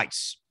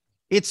twice.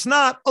 It's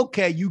not,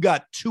 okay, you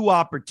got two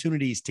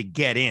opportunities to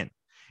get in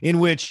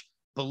which,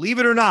 believe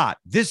it or not,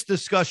 this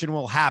discussion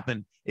will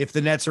happen if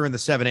the Nets are in the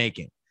 7-8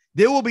 game.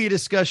 There will be a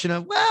discussion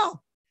of,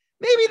 well,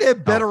 maybe they're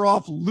better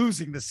off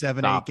losing the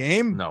 7-8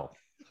 game. No.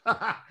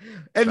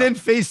 And then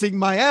facing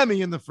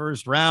Miami in the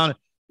first round.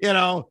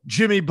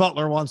 Jimmy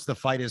Butler wants to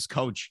fight his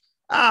coach.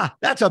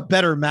 That's a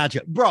better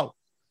matchup. Bro,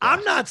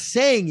 I'm not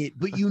saying it,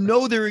 but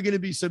there are going to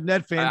be some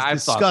Net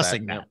fans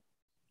discussing that.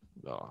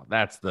 Oh,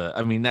 that's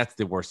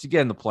the worst. You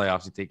get in the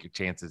playoffs, you take your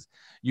chances.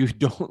 You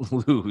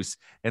don't lose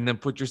and then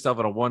put yourself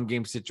in a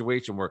one-game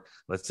situation where,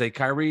 let's say,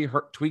 Kyrie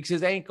tweaks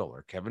his ankle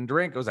or Kevin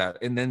Durant goes out,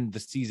 and then the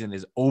season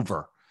is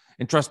over.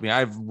 And trust me,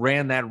 I've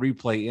ran that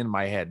replay in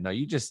my head. No,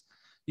 you just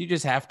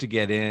have to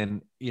get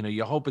in.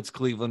 You hope it's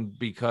Cleveland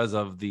because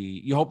of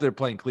you hope they're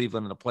playing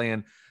Cleveland in the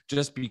play-in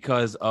just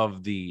because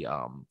of the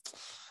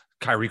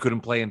Kyrie couldn't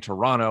play in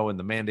Toronto and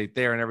the mandate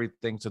there and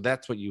everything. So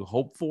that's what you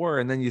hope for.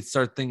 And then you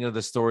start thinking of the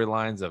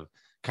storylines of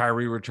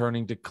Kyrie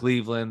returning to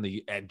Cleveland,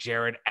 and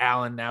Jared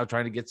Allen now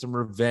trying to get some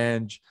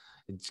revenge.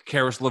 It's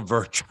Karis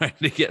LeVert trying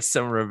to get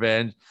some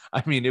revenge.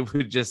 It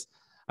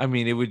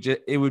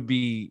would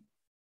be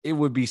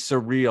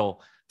surreal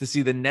to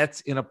see the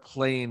Nets in a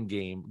play-in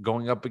game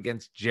going up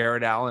against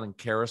Jared Allen and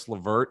Karis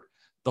LeVert.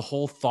 The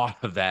whole thought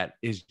of that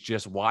is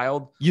just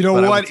wild. You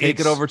know what? Take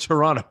it over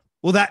Toronto.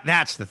 Well,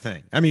 that's the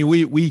thing.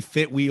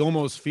 We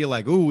almost feel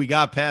like, we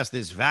got past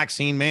this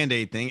vaccine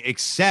mandate thing,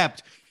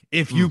 except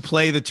if you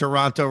play the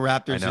Toronto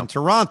Raptors in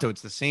Toronto.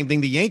 It's the same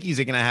thing the Yankees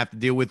are going to have to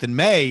deal with in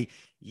May.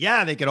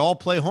 Yeah, they could all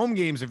play home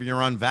games if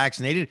you're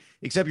unvaccinated,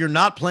 except you're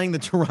not playing the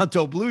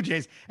Toronto Blue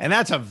Jays. And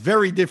that's a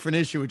very different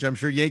issue, which I'm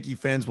sure Yankee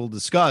fans will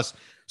discuss.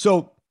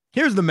 So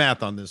here's the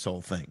math on this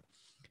whole thing.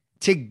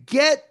 To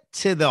get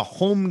to the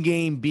home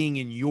game being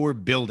in your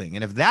building,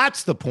 and if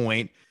that's the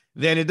point,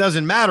 then it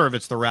doesn't matter if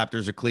it's the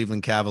Raptors or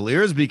Cleveland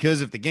Cavaliers,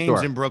 because if the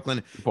game's in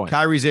Brooklyn,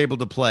 Kyrie's able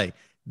to play.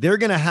 They're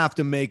going to have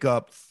to make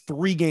up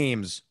 3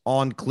 games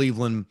on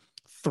Cleveland,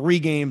 3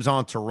 games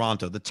on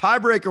Toronto. The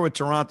tiebreaker with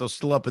Toronto is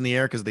still up in the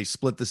air because they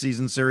split the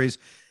season series.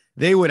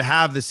 They would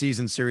have the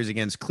season series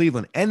against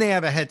Cleveland, and they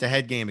have a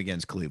head-to-head game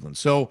against Cleveland.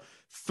 So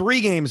 3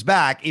 games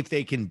back, if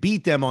they can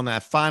beat them on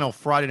that final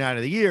Friday night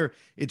of the year,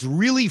 it's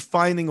really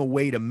finding a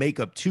way to make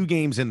up 2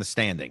 games in the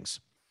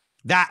standings.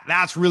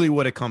 That's really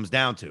what it comes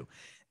down to.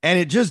 And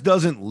it just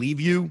doesn't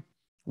leave you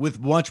with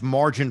much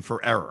margin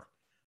for error.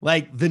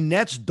 Like, the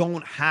Nets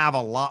don't have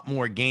a lot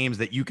more games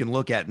that you can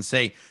look at and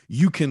say,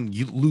 you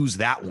lose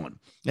that one.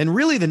 And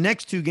really, the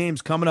next 2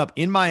 games coming up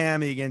in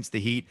Miami against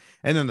the Heat,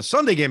 and then the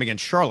Sunday game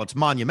against Charlotte's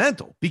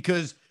monumental,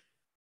 because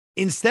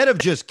instead of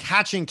just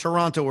catching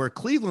Toronto or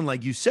Cleveland,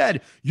 like you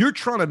said, you're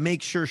trying to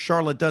make sure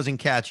Charlotte doesn't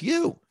catch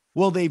you.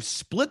 Well, they've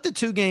split the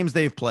 2 games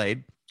they've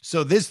played.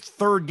 So this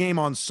 3rd game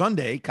on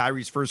Sunday,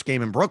 Kyrie's first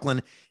game in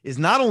Brooklyn, is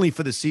not only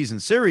for the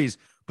season series,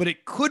 but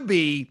it could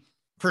be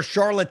for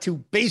Charlotte to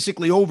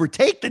basically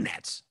overtake the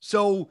Nets.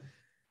 So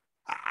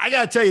I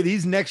got to tell you,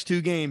 these next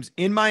 2 games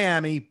in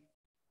Miami,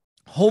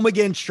 home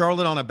against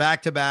Charlotte on a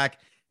back-to-back,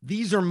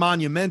 these are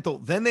monumental.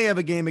 Then they have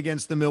a game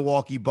against the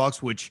Milwaukee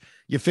Bucks, which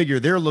you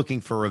figure they're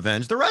looking for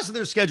revenge. The rest of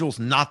their schedule's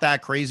not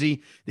that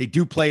crazy. They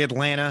do play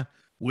Atlanta,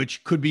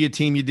 which could be a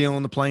team you deal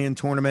in the play-in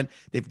tournament.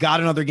 They've got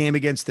another game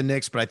against the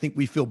Knicks, but I think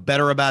we feel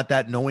better about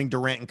that knowing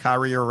Durant and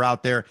Kyrie are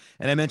out there.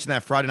 And I mentioned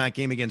that Friday night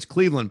game against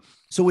Cleveland.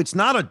 So it's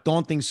not a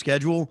daunting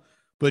schedule,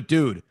 but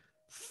dude,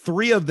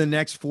 3 of the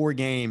next 4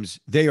 games,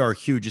 they are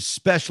huge,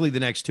 especially the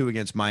next 2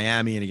 against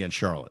Miami and against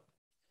Charlotte.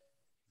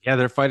 Yeah,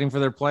 they're fighting for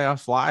their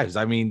playoff lives.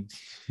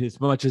 As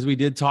much as we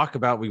did talk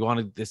about, we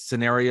wanted this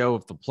scenario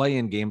of the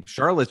play-in game,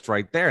 Charlotte's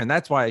right there. And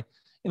that's why,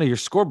 you're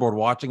scoreboard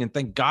watching, and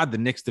thank God the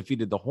Knicks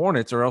defeated the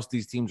Hornets, or else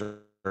these teams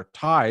are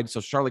tied.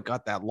 So Charlotte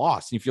got that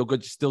loss. And you feel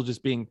good still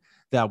just being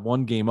that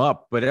 1 game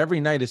up. But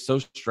every night is so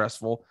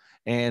stressful.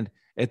 And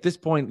at this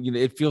point,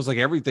 it feels like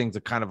everything's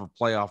a kind of a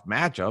playoff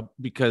matchup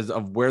because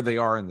of where they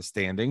are in the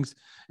standings.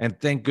 And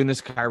thank goodness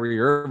Kyrie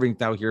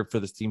Irving's now here for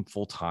this team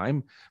full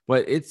time.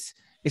 But it's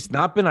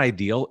not been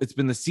ideal. It's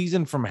been the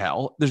season from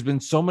hell. There's been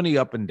so many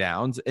up and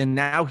downs. And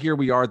now here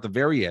we are at the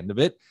very end of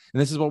it.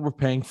 And this is what we're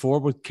paying for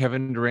with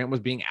Kevin Durant was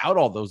being out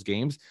all those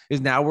games,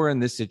 is now we're in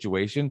this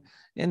situation.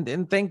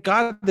 And thank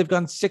God they've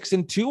gone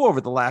 6-2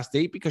 over the last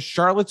 8 because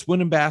Charlotte's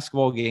winning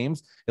basketball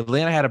games.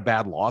 Atlanta had a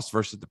bad loss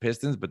versus the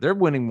Pistons, but they're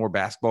winning more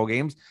basketball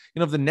games.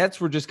 If the Nets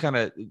were just kind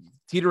of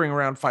teetering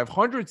around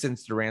 500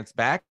 since Durant's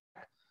back,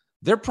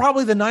 they're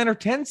probably the 9 or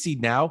 10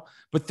 seed now,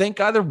 but thank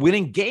God they're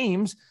winning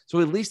games. So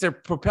at least they're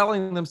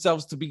propelling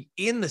themselves to be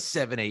in the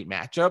 7-8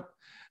 matchup.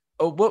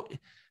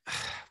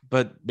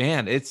 But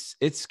man, it's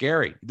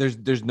scary.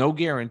 There's no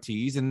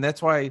guarantees. And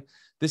that's why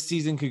This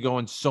season could go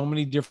in so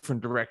many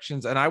different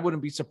directions, and I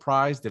wouldn't be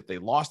surprised if they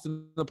lost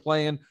in the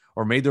play-in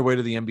or made their way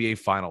to the NBA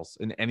Finals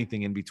and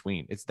anything in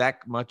between. It's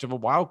that much of a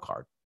wild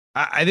card.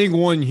 I think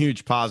one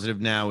huge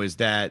positive now is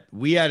that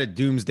we had a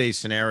doomsday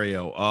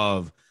scenario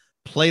of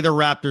play the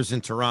Raptors in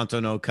Toronto,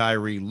 no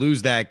Kyrie,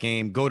 lose that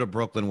game, go to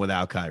Brooklyn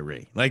without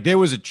Kyrie. Like there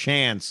was a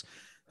chance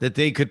that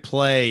they could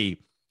play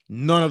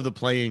none of the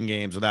play-in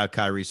games without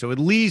Kyrie. So at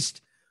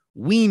least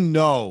we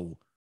know,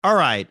 all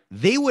right,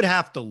 they would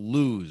have to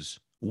lose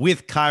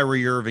with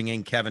Kyrie Irving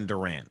and Kevin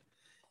Durant.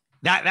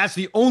 That's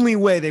the only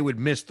way they would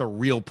miss the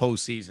real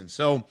postseason.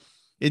 So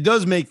it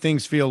does make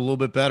things feel a little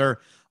bit better.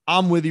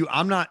 I'm with you.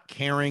 I'm not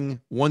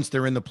caring once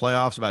they're in the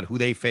playoffs about who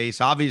they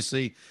face.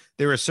 Obviously,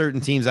 there are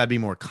certain teams I'd be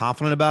more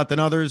confident about than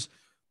others,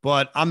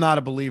 but I'm not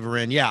a believer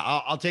in,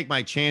 I'll take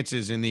my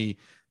chances in the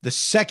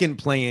second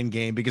play-in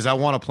game because I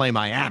want to play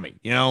Miami.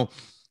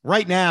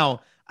 Right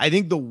now, I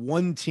think the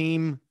one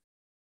team,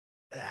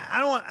 I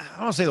don't want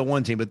to say the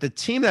one team, but the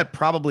team that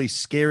probably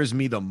scares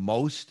me the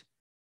most,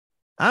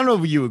 I don't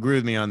know if you agree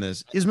with me on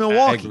this, is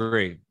Milwaukee. I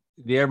agree.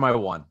 They're my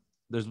one.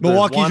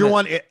 Milwaukee's your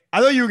one.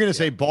 I thought you were going to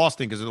say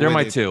Boston because they're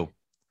my two.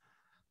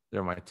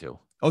 They're my two.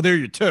 Oh, they're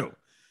your two.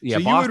 Yeah,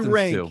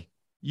 so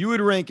you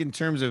would rank in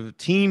terms of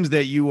teams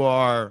that you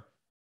are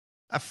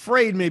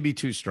afraid may be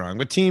too strong,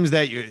 but teams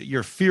that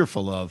you're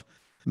fearful of.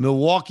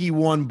 Milwaukee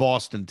 1,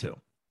 Boston 2.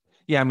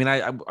 Yeah,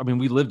 I mean,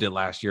 we lived it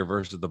last year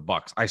versus the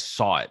Bucks. I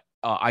saw it.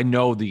 I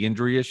know the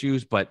injury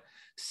issues, but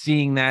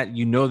seeing that,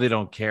 they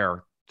don't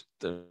care.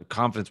 The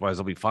confidence-wise,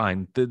 they'll be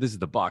fine. This is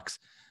the Bucks.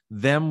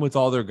 Them with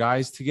all their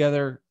guys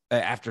together,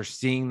 after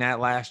seeing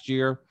that last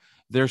year,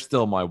 they're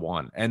still my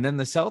one. And then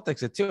the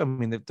Celtics at 2. I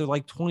mean, they're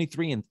like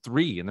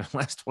 23-3 in their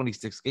last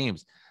 26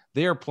 games.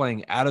 They are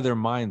playing out of their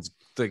minds.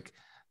 Like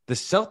the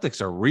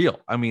Celtics are real.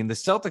 I mean, the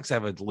Celtics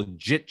have a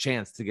legit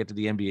chance to get to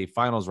the NBA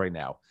Finals right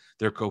now.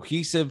 They're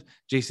cohesive.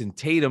 Jason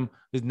Tatum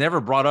is never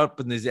brought up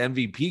in these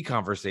MVP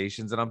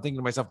conversations. And I'm thinking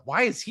to myself,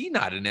 why is he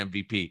not an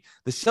MVP?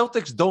 The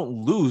Celtics don't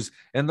lose,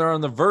 and they're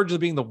on the verge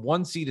of being the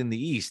 1 seed in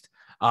the East.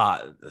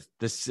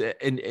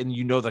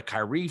 The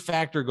Kyrie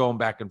factor going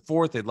back and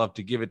forth. They'd love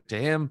to give it to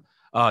him.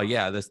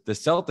 The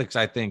Celtics,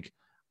 I think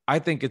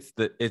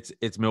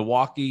it's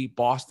Milwaukee,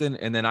 Boston,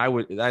 and then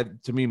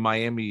to me,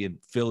 Miami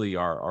and Philly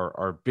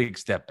are a big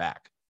step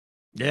back.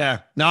 Yeah,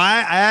 no,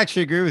 I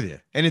actually agree with you.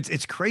 And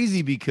it's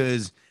crazy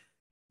because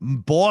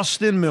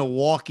Boston,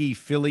 Milwaukee,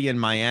 Philly, and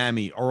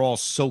Miami are all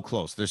so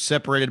close. They're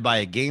separated by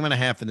a game and a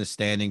half in the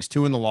standings,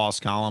 2 in the loss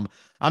column.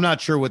 I'm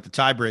not sure what the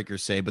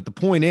tiebreakers say, but the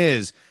point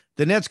is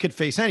the Nets could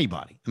face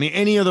anybody. I mean,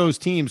 any of those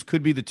teams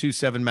could be the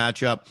 2-7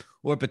 matchup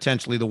or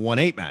potentially the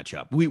 1-8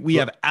 matchup. We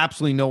have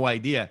absolutely no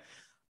idea.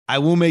 I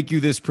will make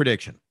you this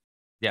prediction.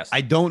 Yes.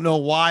 I don't know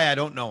why. I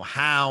don't know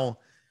how,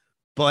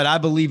 but I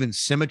believe in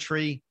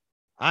symmetry.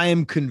 I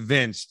am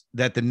convinced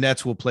that the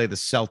Nets will play the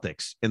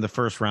Celtics in the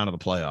first round of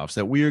the playoffs,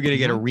 that we are going to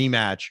get a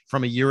rematch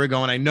from a year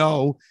ago. And I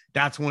know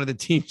that's one of the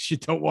teams you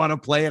don't want to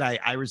play it.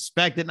 I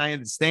respect it and I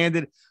understand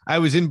it. I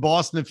was in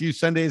Boston a few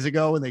Sundays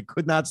ago and they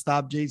could not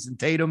stop Jason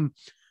Tatum,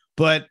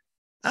 but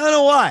I don't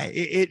know why.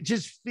 It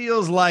just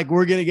feels like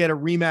we're going to get a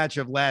rematch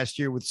of last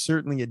year with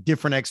certainly a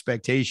different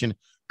expectation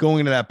going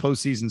into that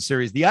postseason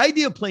series. The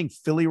idea of playing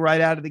Philly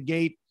right out of the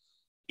gate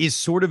is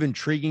sort of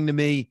intriguing to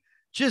me,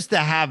 just to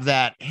have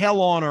that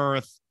hell on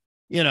earth,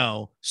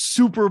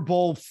 Super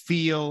Bowl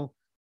feel,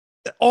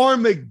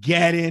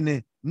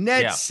 Armageddon,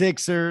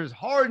 Sixers,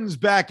 Harden's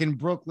back in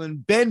Brooklyn,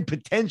 Ben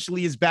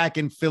potentially is back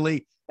in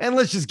Philly, and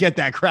let's just get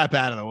that crap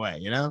out of the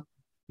way,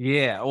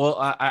 Yeah, well,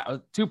 I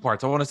 2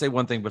 parts. I want to say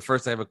one thing, but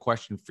first I have a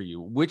question for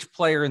you. Which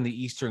player in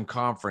the Eastern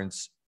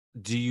Conference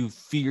do you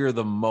fear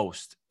the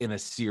most in a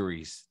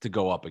series to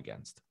go up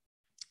against?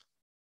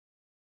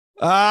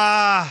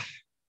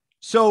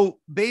 So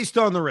based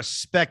on the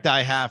respect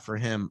I have for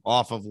him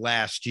off of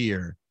last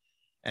year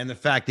and the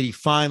fact that he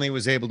finally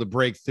was able to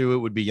break through, it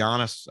would be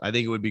Giannis. I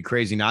think it would be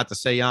crazy not to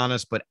say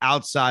Giannis, but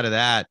outside of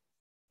that,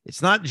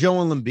 it's not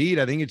Joel Embiid.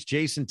 I think it's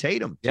Jason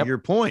Tatum, to your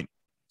point.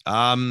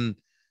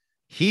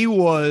 He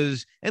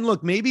was, and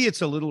look, maybe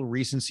it's a little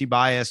recency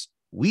bias.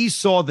 We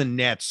saw the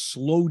Nets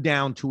slow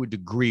down to a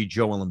degree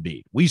Joel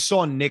Embiid. We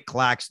saw Nick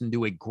Claxton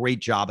do a great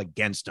job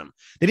against him.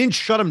 They didn't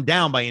shut him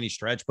down by any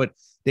stretch, but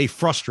they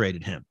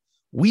frustrated him.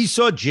 We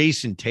saw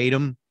Jason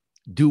Tatum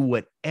do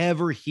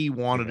whatever he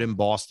wanted in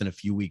Boston a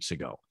few weeks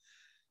ago.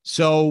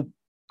 So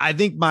I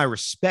think my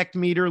respect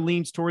meter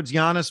leans towards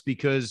Giannis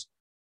because,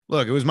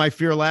 look, it was my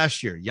fear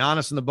last year.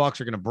 Giannis and the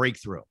Bucks are going to break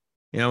through,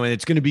 and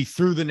it's going to be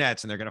through the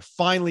Nets, and they're going to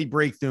finally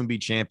break through and be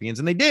champions.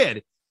 And they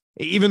did,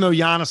 even though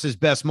Giannis's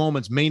best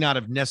moments may not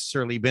have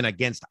necessarily been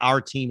against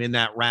our team in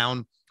that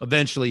round.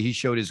 Eventually, he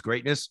showed his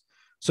greatness.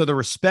 So the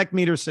respect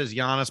meter says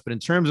Giannis, but in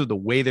terms of the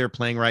way they're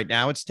playing right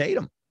now, it's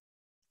Tatum.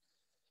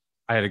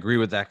 I'd agree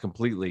with that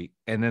completely.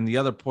 And then the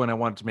other point I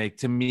wanted to make,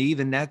 to me,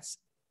 the Nets,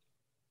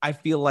 I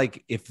feel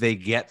like if they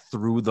get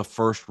through the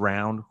first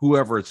round,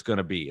 whoever it's going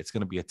to be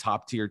a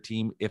top tier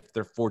team if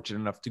they're fortunate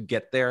enough to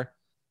get there.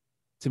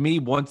 to me,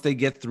 once they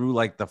get through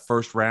like the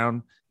first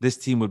round, this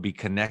team would be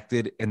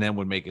connected and then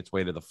would make its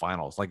way to the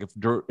finals. Like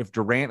if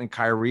Durant and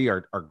Kyrie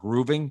are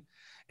grooving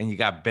and you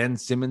got Ben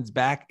Simmons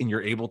back and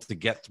you're able to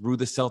get through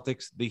the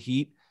Celtics, the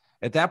Heat,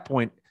 at that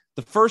point,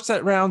 the first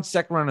round,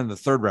 second round, and the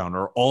third round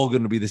are all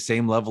going to be the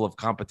same level of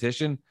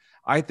competition.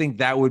 I think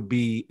that would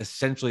be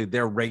essentially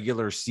their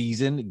regular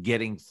season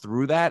getting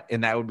through that,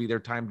 and that would be their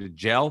time to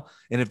gel.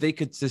 And if they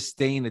could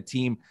sustain a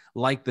team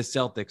like the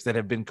Celtics that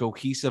have been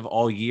cohesive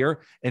all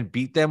year and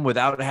beat them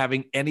without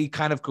having any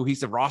kind of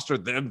cohesive roster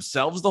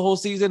themselves the whole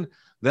season,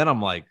 then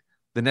I'm like,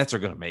 the Nets are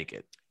going to make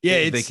it. Yeah,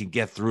 if they can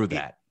get through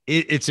that.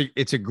 It's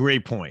a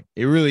great point.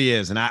 It really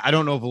is. And I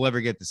don't know if we'll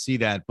ever get to see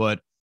that,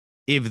 but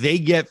if they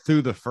get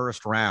through the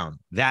first round,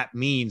 that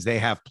means they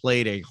have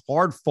played a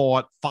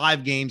hard-fought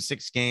 5-game,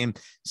 6-game,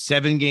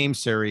 7-game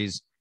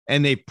series,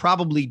 and they've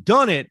probably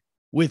done it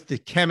with the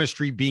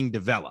chemistry being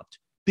developed.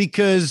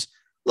 Because,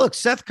 look,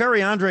 Seth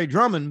Curry, Andre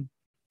Drummond,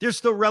 they're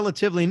still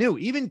relatively new.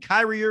 Even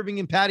Kyrie Irving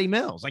and Patty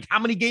Mills, like how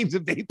many games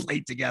have they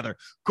played together?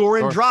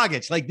 Goran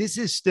Dragic, like this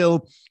is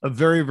still a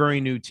very, very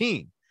new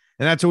team.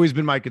 And that's always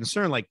been my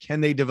concern. Like, can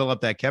they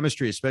develop that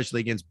chemistry, especially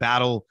against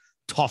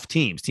tough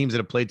teams that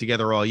have played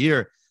together all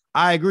year?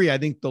 I agree. I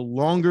think the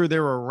longer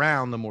they're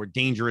around, the more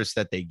dangerous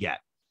that they get.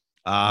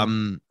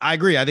 I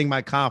agree. I think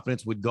my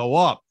confidence would go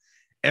up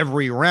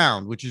every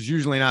round, which is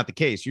usually not the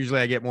case. Usually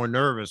I get more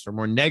nervous or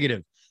more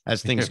negative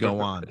as things go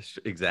on.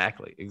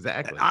 Exactly.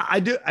 I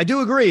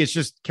do agree. It's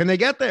just, can they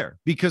get there?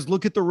 Because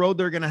look at the road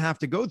they're going to have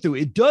to go through.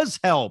 It does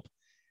help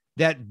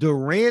that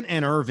Durant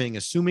and Irving,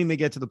 assuming they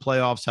get to the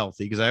playoffs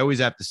healthy, because I always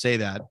have to say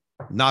that,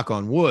 knock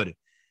on wood,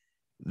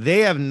 they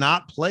have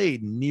not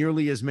played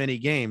nearly as many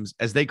games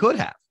as they could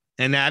have.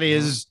 And that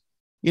is,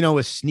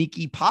 a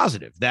sneaky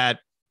positive that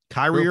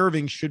Kyrie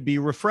Irving should be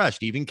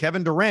refreshed. Even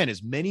Kevin Durant,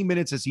 as many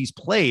minutes as he's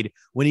played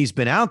when he's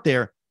been out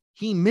there,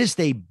 he missed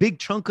a big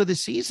chunk of the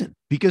season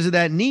because of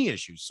that knee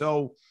issue.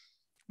 So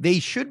they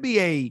should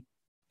be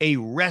a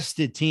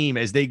rested team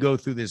as they go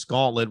through this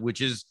gauntlet,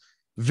 which is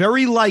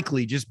very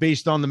likely, just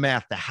based on the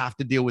math, to have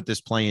to deal with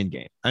this play-in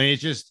game. I mean,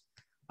 it's just,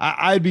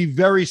 I'd be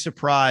very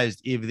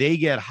surprised if they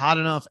get hot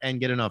enough and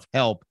get enough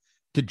help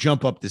to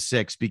jump up to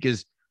 6,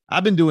 because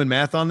I've been doing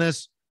math on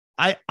this.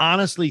 I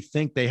honestly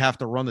think they have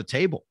to run the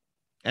table.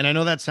 And I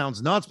know that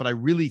sounds nuts, but I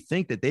really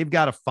think that they've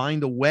got to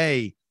find a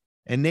way,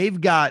 and they've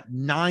got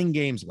 9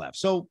 games left.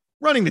 So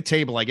running the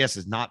table, I guess,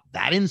 is not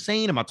that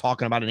insane. I'm not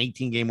talking about an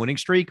 18-game winning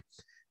streak.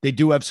 They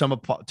do have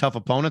some tough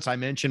opponents. I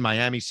mentioned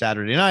Miami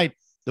Saturday night,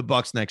 the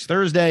Bucks next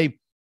Thursday.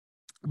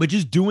 But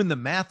just doing the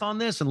math on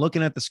this and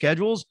looking at the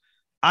schedules,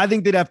 I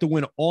think they'd have to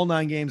win all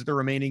 9 games. The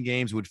remaining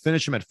games would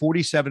finish them at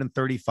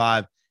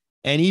 47-35.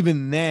 And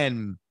even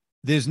then,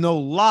 there's no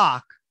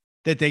lock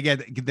that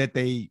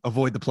they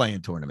avoid the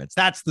play-in tournaments.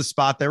 That's the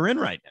spot they're in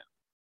right now.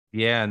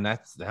 Yeah, and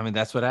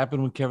that's what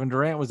happened when Kevin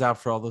Durant was out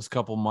for all those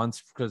couple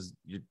months, because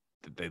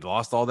they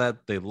lost all that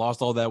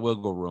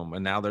wiggle room,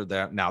 and now they're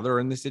there. Now they're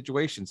in this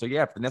situation. So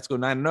yeah, if the Nets go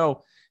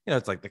 9-0,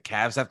 it's like the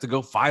Cavs have to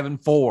go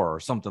 5-4 or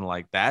something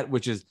like that,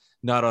 which is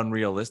not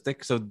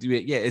unrealistic. So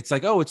yeah, it's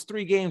like, it's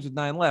 3 games with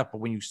 9 left, but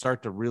when you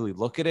start to really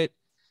look at it,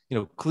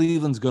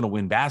 Cleveland's going to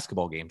win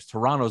basketball games.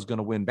 Toronto's going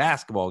to win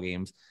basketball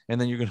games. And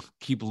then you're going to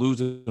keep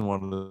losing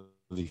one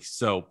of these.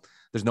 So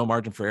there's no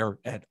margin for error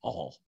at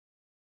all.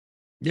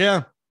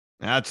 Yeah,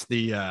 that's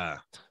the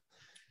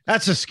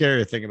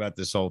scary thing about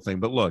this whole thing.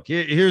 But look,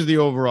 here's the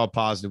overall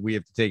positive we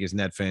have to take as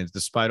Net fans.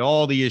 Despite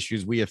all the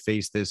issues we have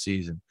faced this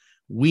season,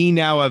 we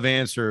now have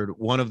answered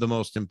one of the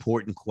most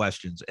important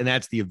questions, and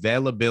that's the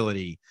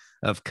availability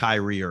of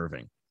Kyrie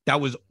Irving. That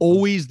was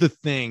always the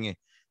thing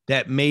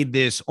that made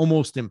this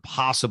almost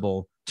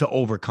impossible to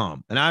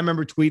overcome. And I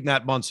remember tweeting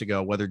that months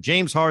ago, whether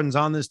James Harden's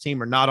on this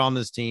team or not on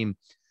this team,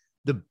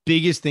 the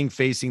biggest thing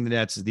facing the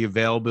Nets is the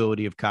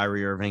availability of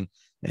Kyrie Irving.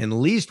 And at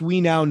least we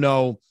now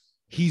know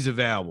he's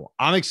available.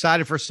 I'm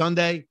excited for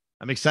Sunday.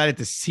 I'm excited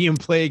to see him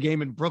play a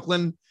game in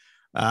Brooklyn.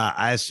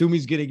 I assume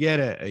he's going to get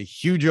a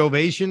huge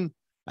ovation.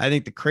 I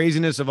think the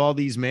craziness of all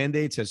these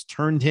mandates has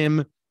turned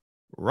him,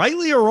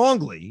 rightly or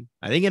wrongly,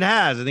 I think it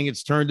has. I think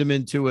it's turned him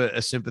into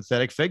a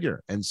sympathetic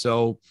figure. And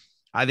so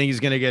I think he's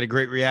going to get a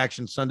great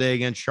reaction Sunday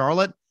against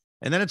Charlotte.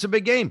 And then it's a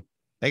big game.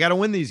 They got to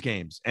win these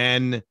games.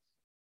 And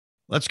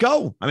let's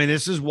go. I mean,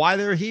 this is why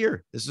they're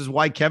here. This is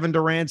why Kevin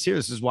Durant's here.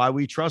 This is why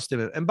we trust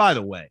him. And by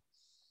the way,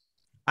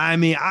 I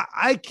mean,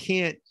 I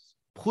can't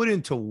put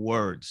into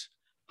words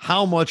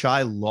how much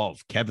I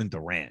love Kevin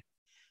Durant.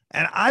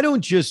 And I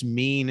don't just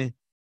mean,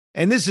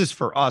 and this is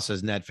for us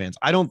as Net fans,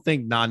 I don't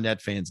think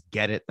non-Net fans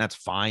get it. That's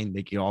fine.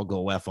 They can all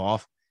go F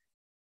off.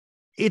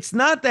 It's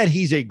not that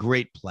he's a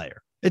great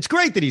player. It's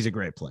great that he's a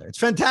great player. It's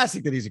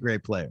fantastic that he's a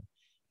great player.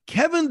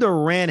 Kevin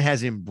Durant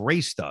has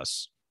embraced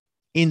us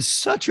in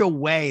such a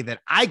way that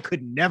I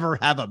could never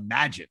have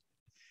imagined.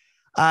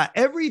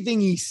 Everything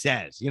he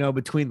says,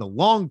 between the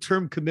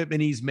long-term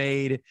commitment he's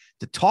made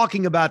to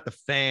talking about the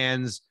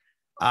fans,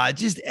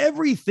 just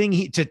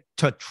everything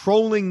to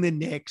trolling the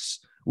Knicks,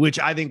 which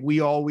I think we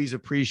always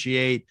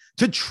appreciate,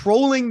 to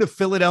trolling the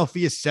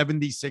Philadelphia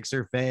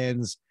 76er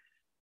fans.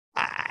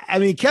 I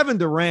mean, Kevin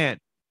Durant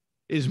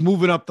is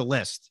moving up the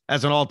list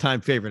as an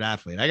all-time favorite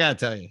athlete. I got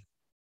to tell you.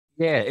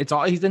 Yeah,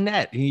 he's a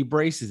net. He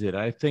embraces it.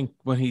 I think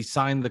when he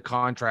signed the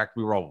contract,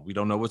 we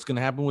don't know what's going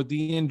to happen with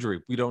the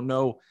injury. We don't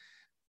know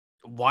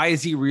why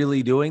is he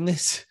really doing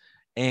this.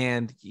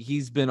 And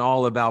he's been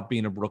all about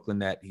being a Brooklyn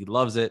Net. He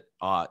loves it.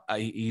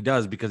 He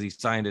does because he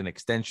signed an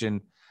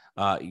extension.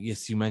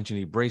 Yes, you mentioned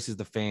he embraces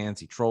the fans.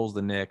 He trolls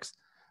the Knicks.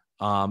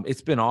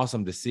 It's been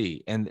awesome to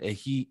see. And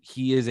he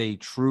is a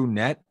true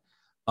net.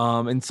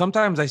 And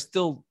sometimes I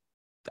still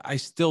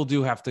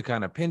do have to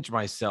kind of pinch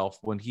myself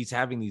when he's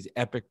having these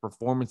epic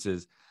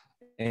performances.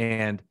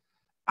 And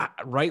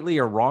rightly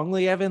or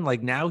wrongly, Evan,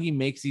 like now he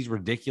makes these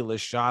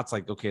ridiculous shots.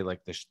 Like, okay,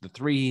 like the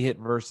three he hit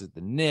versus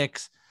the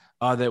Knicks,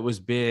 that was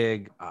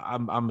big.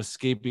 I'm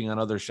escaping on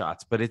other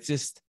shots, but it's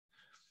just,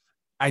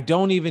 I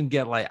don't even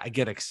get I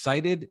get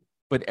excited,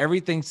 but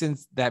everything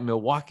since that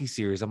Milwaukee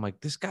series, I'm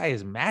like, this guy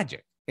is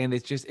magic. And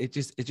it's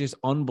just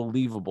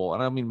unbelievable.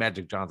 And I don't mean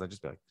Magic Johnson. I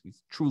just be like,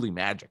 he's truly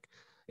magic.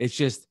 It's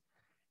just,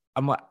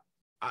 I'm like,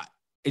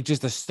 it's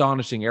just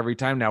astonishing every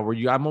time now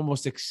I'm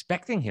almost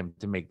expecting him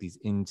to make these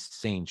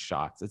insane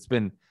shots. It's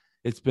been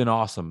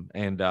awesome.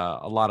 And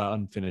a lot of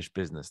unfinished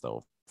business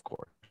though, of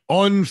course.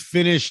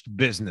 Unfinished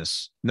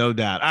business, no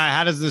doubt. All right,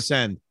 how does this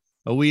end?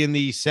 Are we in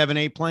the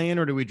 7-8 play-in,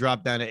 or do we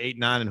drop down to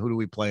 8-9? And who do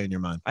we play in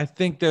your mind? I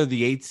think they're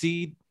the 8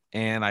 seed,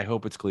 and I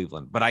hope it's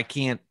Cleveland. But I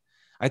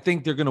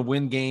think they're going to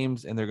win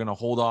games, and they're going to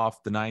hold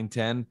off the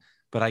 9-10.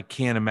 But I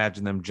can't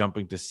imagine them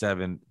jumping to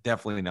 7.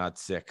 Definitely not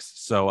 6.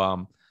 So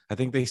I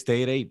think they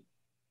stay at 8.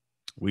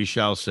 We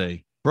shall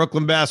see.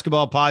 Brooklyn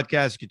Basketball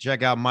Podcast. You can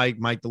check out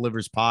Mike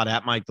Delivers Pod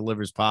at Mike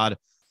Delivers Pod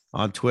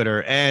on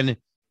Twitter, and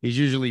he's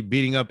usually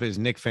beating up his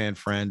Knick fan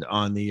friend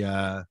on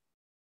the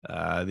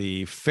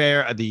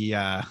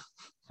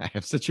I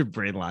have such a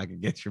brain lock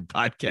against your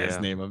podcast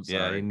name. I'm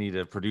sorry. Yeah, you need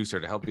a producer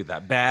to help you with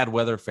that. Bad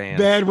Weather Fans.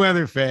 Bad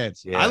Weather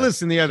Fans. Yeah. I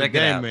listened the other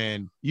day,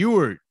 man. You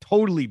were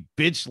totally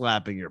bitch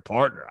slapping your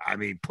partner. I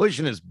mean,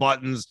 pushing his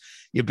buttons.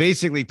 You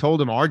basically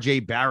told him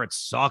RJ Barrett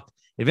sucked.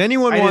 If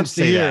anyone wants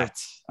to hear that.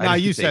 No,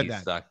 you said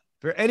that. Sucked.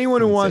 For anyone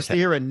who wants to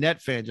hear a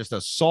Net fan just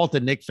assault a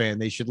Knick fan,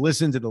 they should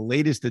listen to the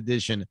latest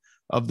edition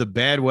of the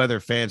Bad Weather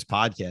Fans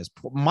podcast.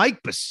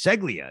 Mike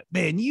Biseglia,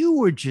 man, you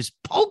were just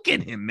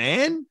poking him,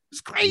 man.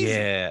 It's crazy.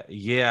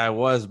 Yeah, I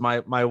was.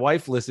 My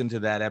wife listened to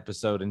that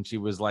episode and she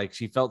was like,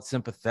 she felt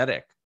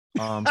sympathetic.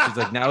 She's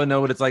like, now I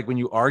know what it's like when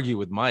you argue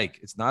with Mike.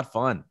 It's not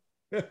fun.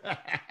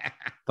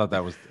 Thought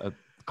that was a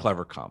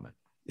clever comment.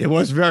 It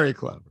was very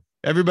clever.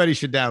 Everybody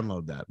should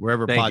download that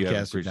wherever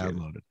podcasts are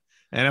downloaded.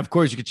 And of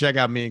course, you can check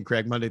out me and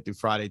Craig Monday through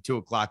Friday,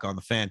 2:00 on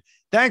the Fan.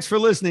 Thanks for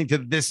listening to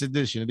this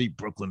edition of the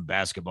Brooklyn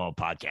Basketball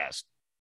Podcast.